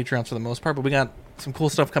are Patreons for the most part, but we got some cool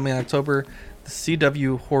stuff coming in October. The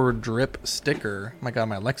CW Horror Drip sticker. My God,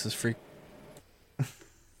 my Lexus freak.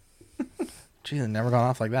 Geez, it never gone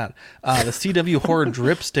off like that. The CW Horror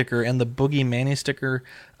Drip sticker and the Boogie Manny sticker.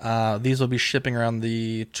 These will be shipping around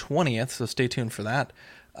the 20th, so stay tuned for that.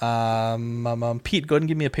 Pete, go ahead and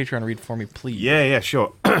give me a Patreon read for me, please. Yeah,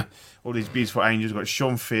 sure. All these beautiful angels. We've got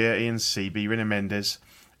Sean Fear, Ian Seaby, Rina Mendes,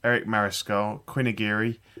 Eric Mariscal, Quinn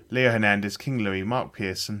Aguirre, Leo Hernandez, King Louis, Mark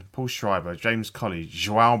Pearson, Paul Schreiber, James Colley,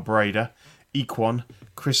 Joao Brader, Equan,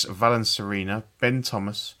 Chris Valencerina, Ben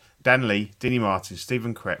Thomas, Dan Lee, Dinny Martin,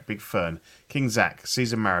 Stephen Crett, Big Fern, King Zach,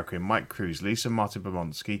 Caesar Marroquin, Mike Cruz, Lisa Martin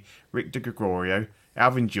Bomonsky, Rick De Gregorio,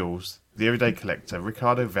 Alvin Jules, The Everyday Collector,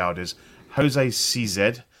 Ricardo Valdez, Jose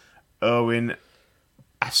CZ, Erwin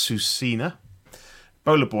Asusina,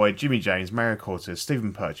 Bowler Boy, Jimmy James, Mario Cortez,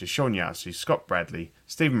 Stephen Purchase, Sean Yatsu, Scott Bradley,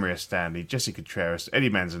 Stephen Maria Stanley, Jesse Contreras, Eddie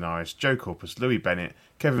Manzanares, Joe Corpus, Louis Bennett,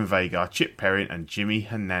 Kevin Vega, Chip Perrin, and Jimmy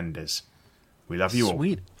Hernandez. We love you all.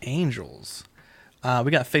 Sweet angels.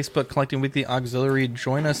 We got Facebook Collecting Weekly Auxiliary.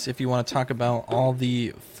 Join us if you want to talk about all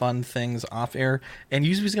the fun things off air. And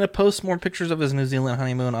Yuzui's going to post more pictures of his New Zealand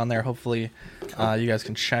honeymoon on there. Hopefully, you guys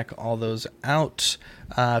can check all those out.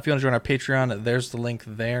 If you want to join our Patreon, there's the link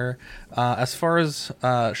there. As far as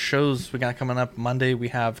shows we got coming up, Monday we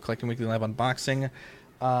have Collecting Weekly Live Unboxing.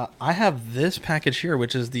 I have this package here,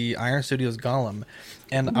 which is the Iron Studios Golem.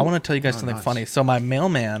 And I want to tell you guys something funny. So my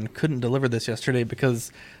mailman couldn't deliver this yesterday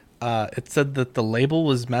because it said that the label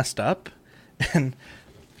was messed up. And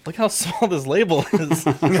look how small this label is.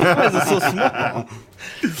 Why is it so small?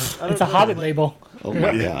 It's a Hobbit label. Oh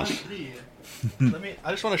my gosh!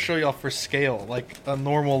 I just want to show y'all for scale, like a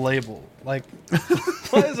normal label. Like,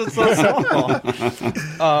 why is it so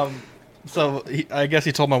small? I guess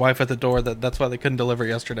he told my wife at the door that that's why they couldn't deliver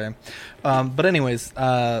yesterday. But anyways,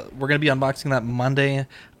 we're going to be unboxing that Monday.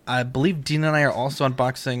 I believe Dean and I are also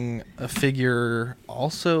unboxing a figure.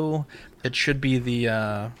 Also, it should be the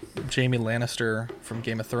Jaime Lannister from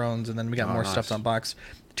Game of Thrones, and then we got more stuff to unbox.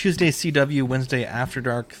 Tuesday CW, Wednesday After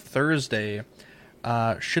Dark, Thursday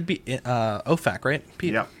should be OFAC, right,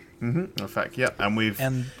 Pete? Yep. OFAC, yep. And we've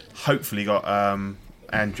hopefully got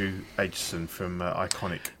Andrew Aitchison from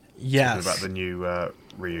Iconic. Yes. Talking about the new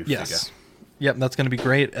Ryu figure. Yep, that's going to be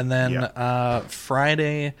great. And then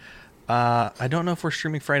Friday, I don't know if we're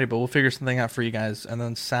streaming Friday, but we'll figure something out for you guys. And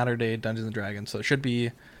then Saturday, Dungeons and Dragons. So it should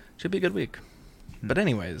be a good week. But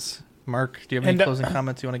anyways, Mark, do you have any closing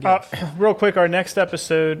comments you want to give? Real quick, our next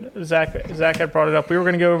episode, Zach had brought it up. We were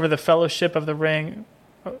going to go over the Fellowship of the Ring.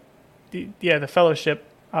 The Fellowship,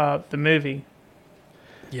 the movie.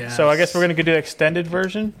 Yeah. So I guess we're going to do the extended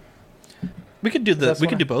version. We could do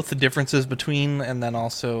both, the differences between, and then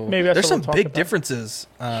also Maybe that's there's what some we'll talk big about. differences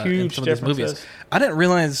in Huge some of these movies. differences. I didn't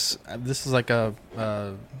realize this is like a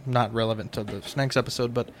not relevant to the Snakes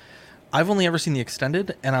episode, but I've only ever seen the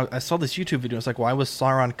extended, and I saw this YouTube video. It's like, why was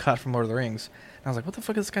Sauron cut from Lord of the Rings? And I was like, what the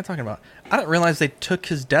fuck is this guy talking about? I didn't realize they took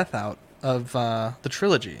his death out of the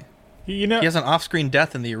trilogy. You know, he has an off-screen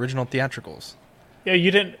death in the original theatricals. Yeah,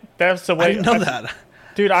 you didn't. That's the way. I didn't know that.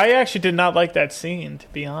 Dude, I actually did not like that scene, to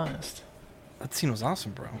be honest. That scene was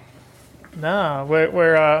awesome, bro. No,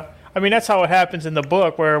 where I mean, that's how it happens in the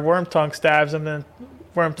book, where Wormtongue stabs him, and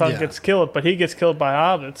Wormtongue gets killed, but he gets killed by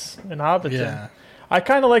hobbits in Hobbiton. Yeah. I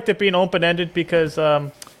kind of liked it being open-ended because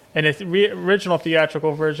in the original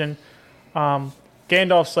theatrical version,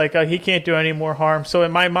 Gandalf's like, he can't do any more harm. So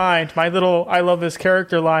in my mind, my little I love this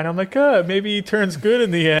character line, I'm like, maybe he turns good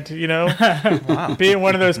in the end, you know? Wow. Being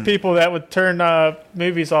one of those people that would turn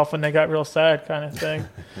movies off when they got real sad kind of thing.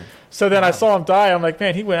 So then I saw him die. I'm like,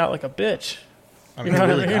 man, he went out like a bitch. I mean, he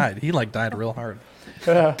really died. He died real hard.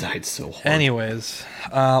 Died so hard. Anyways,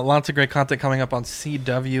 lots of great content coming up on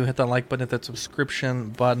CW. Hit that like button, hit that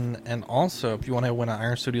subscription button, and also if you want to win an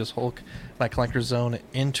Iron Studios Hulk by Collector's Zone,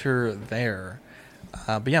 enter there.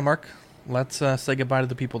 But yeah, Mark, let's say goodbye to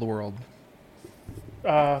the people of the world.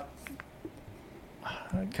 God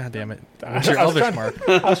damn it! What's your Elvish, Mark?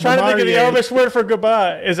 I was trying to think of the Elvish word for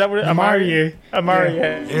goodbye. Is that what? Amarye.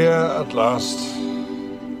 Amarye. Here at last,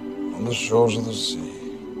 on the shores of the sea,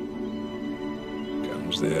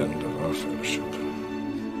 comes the end of our fellowship.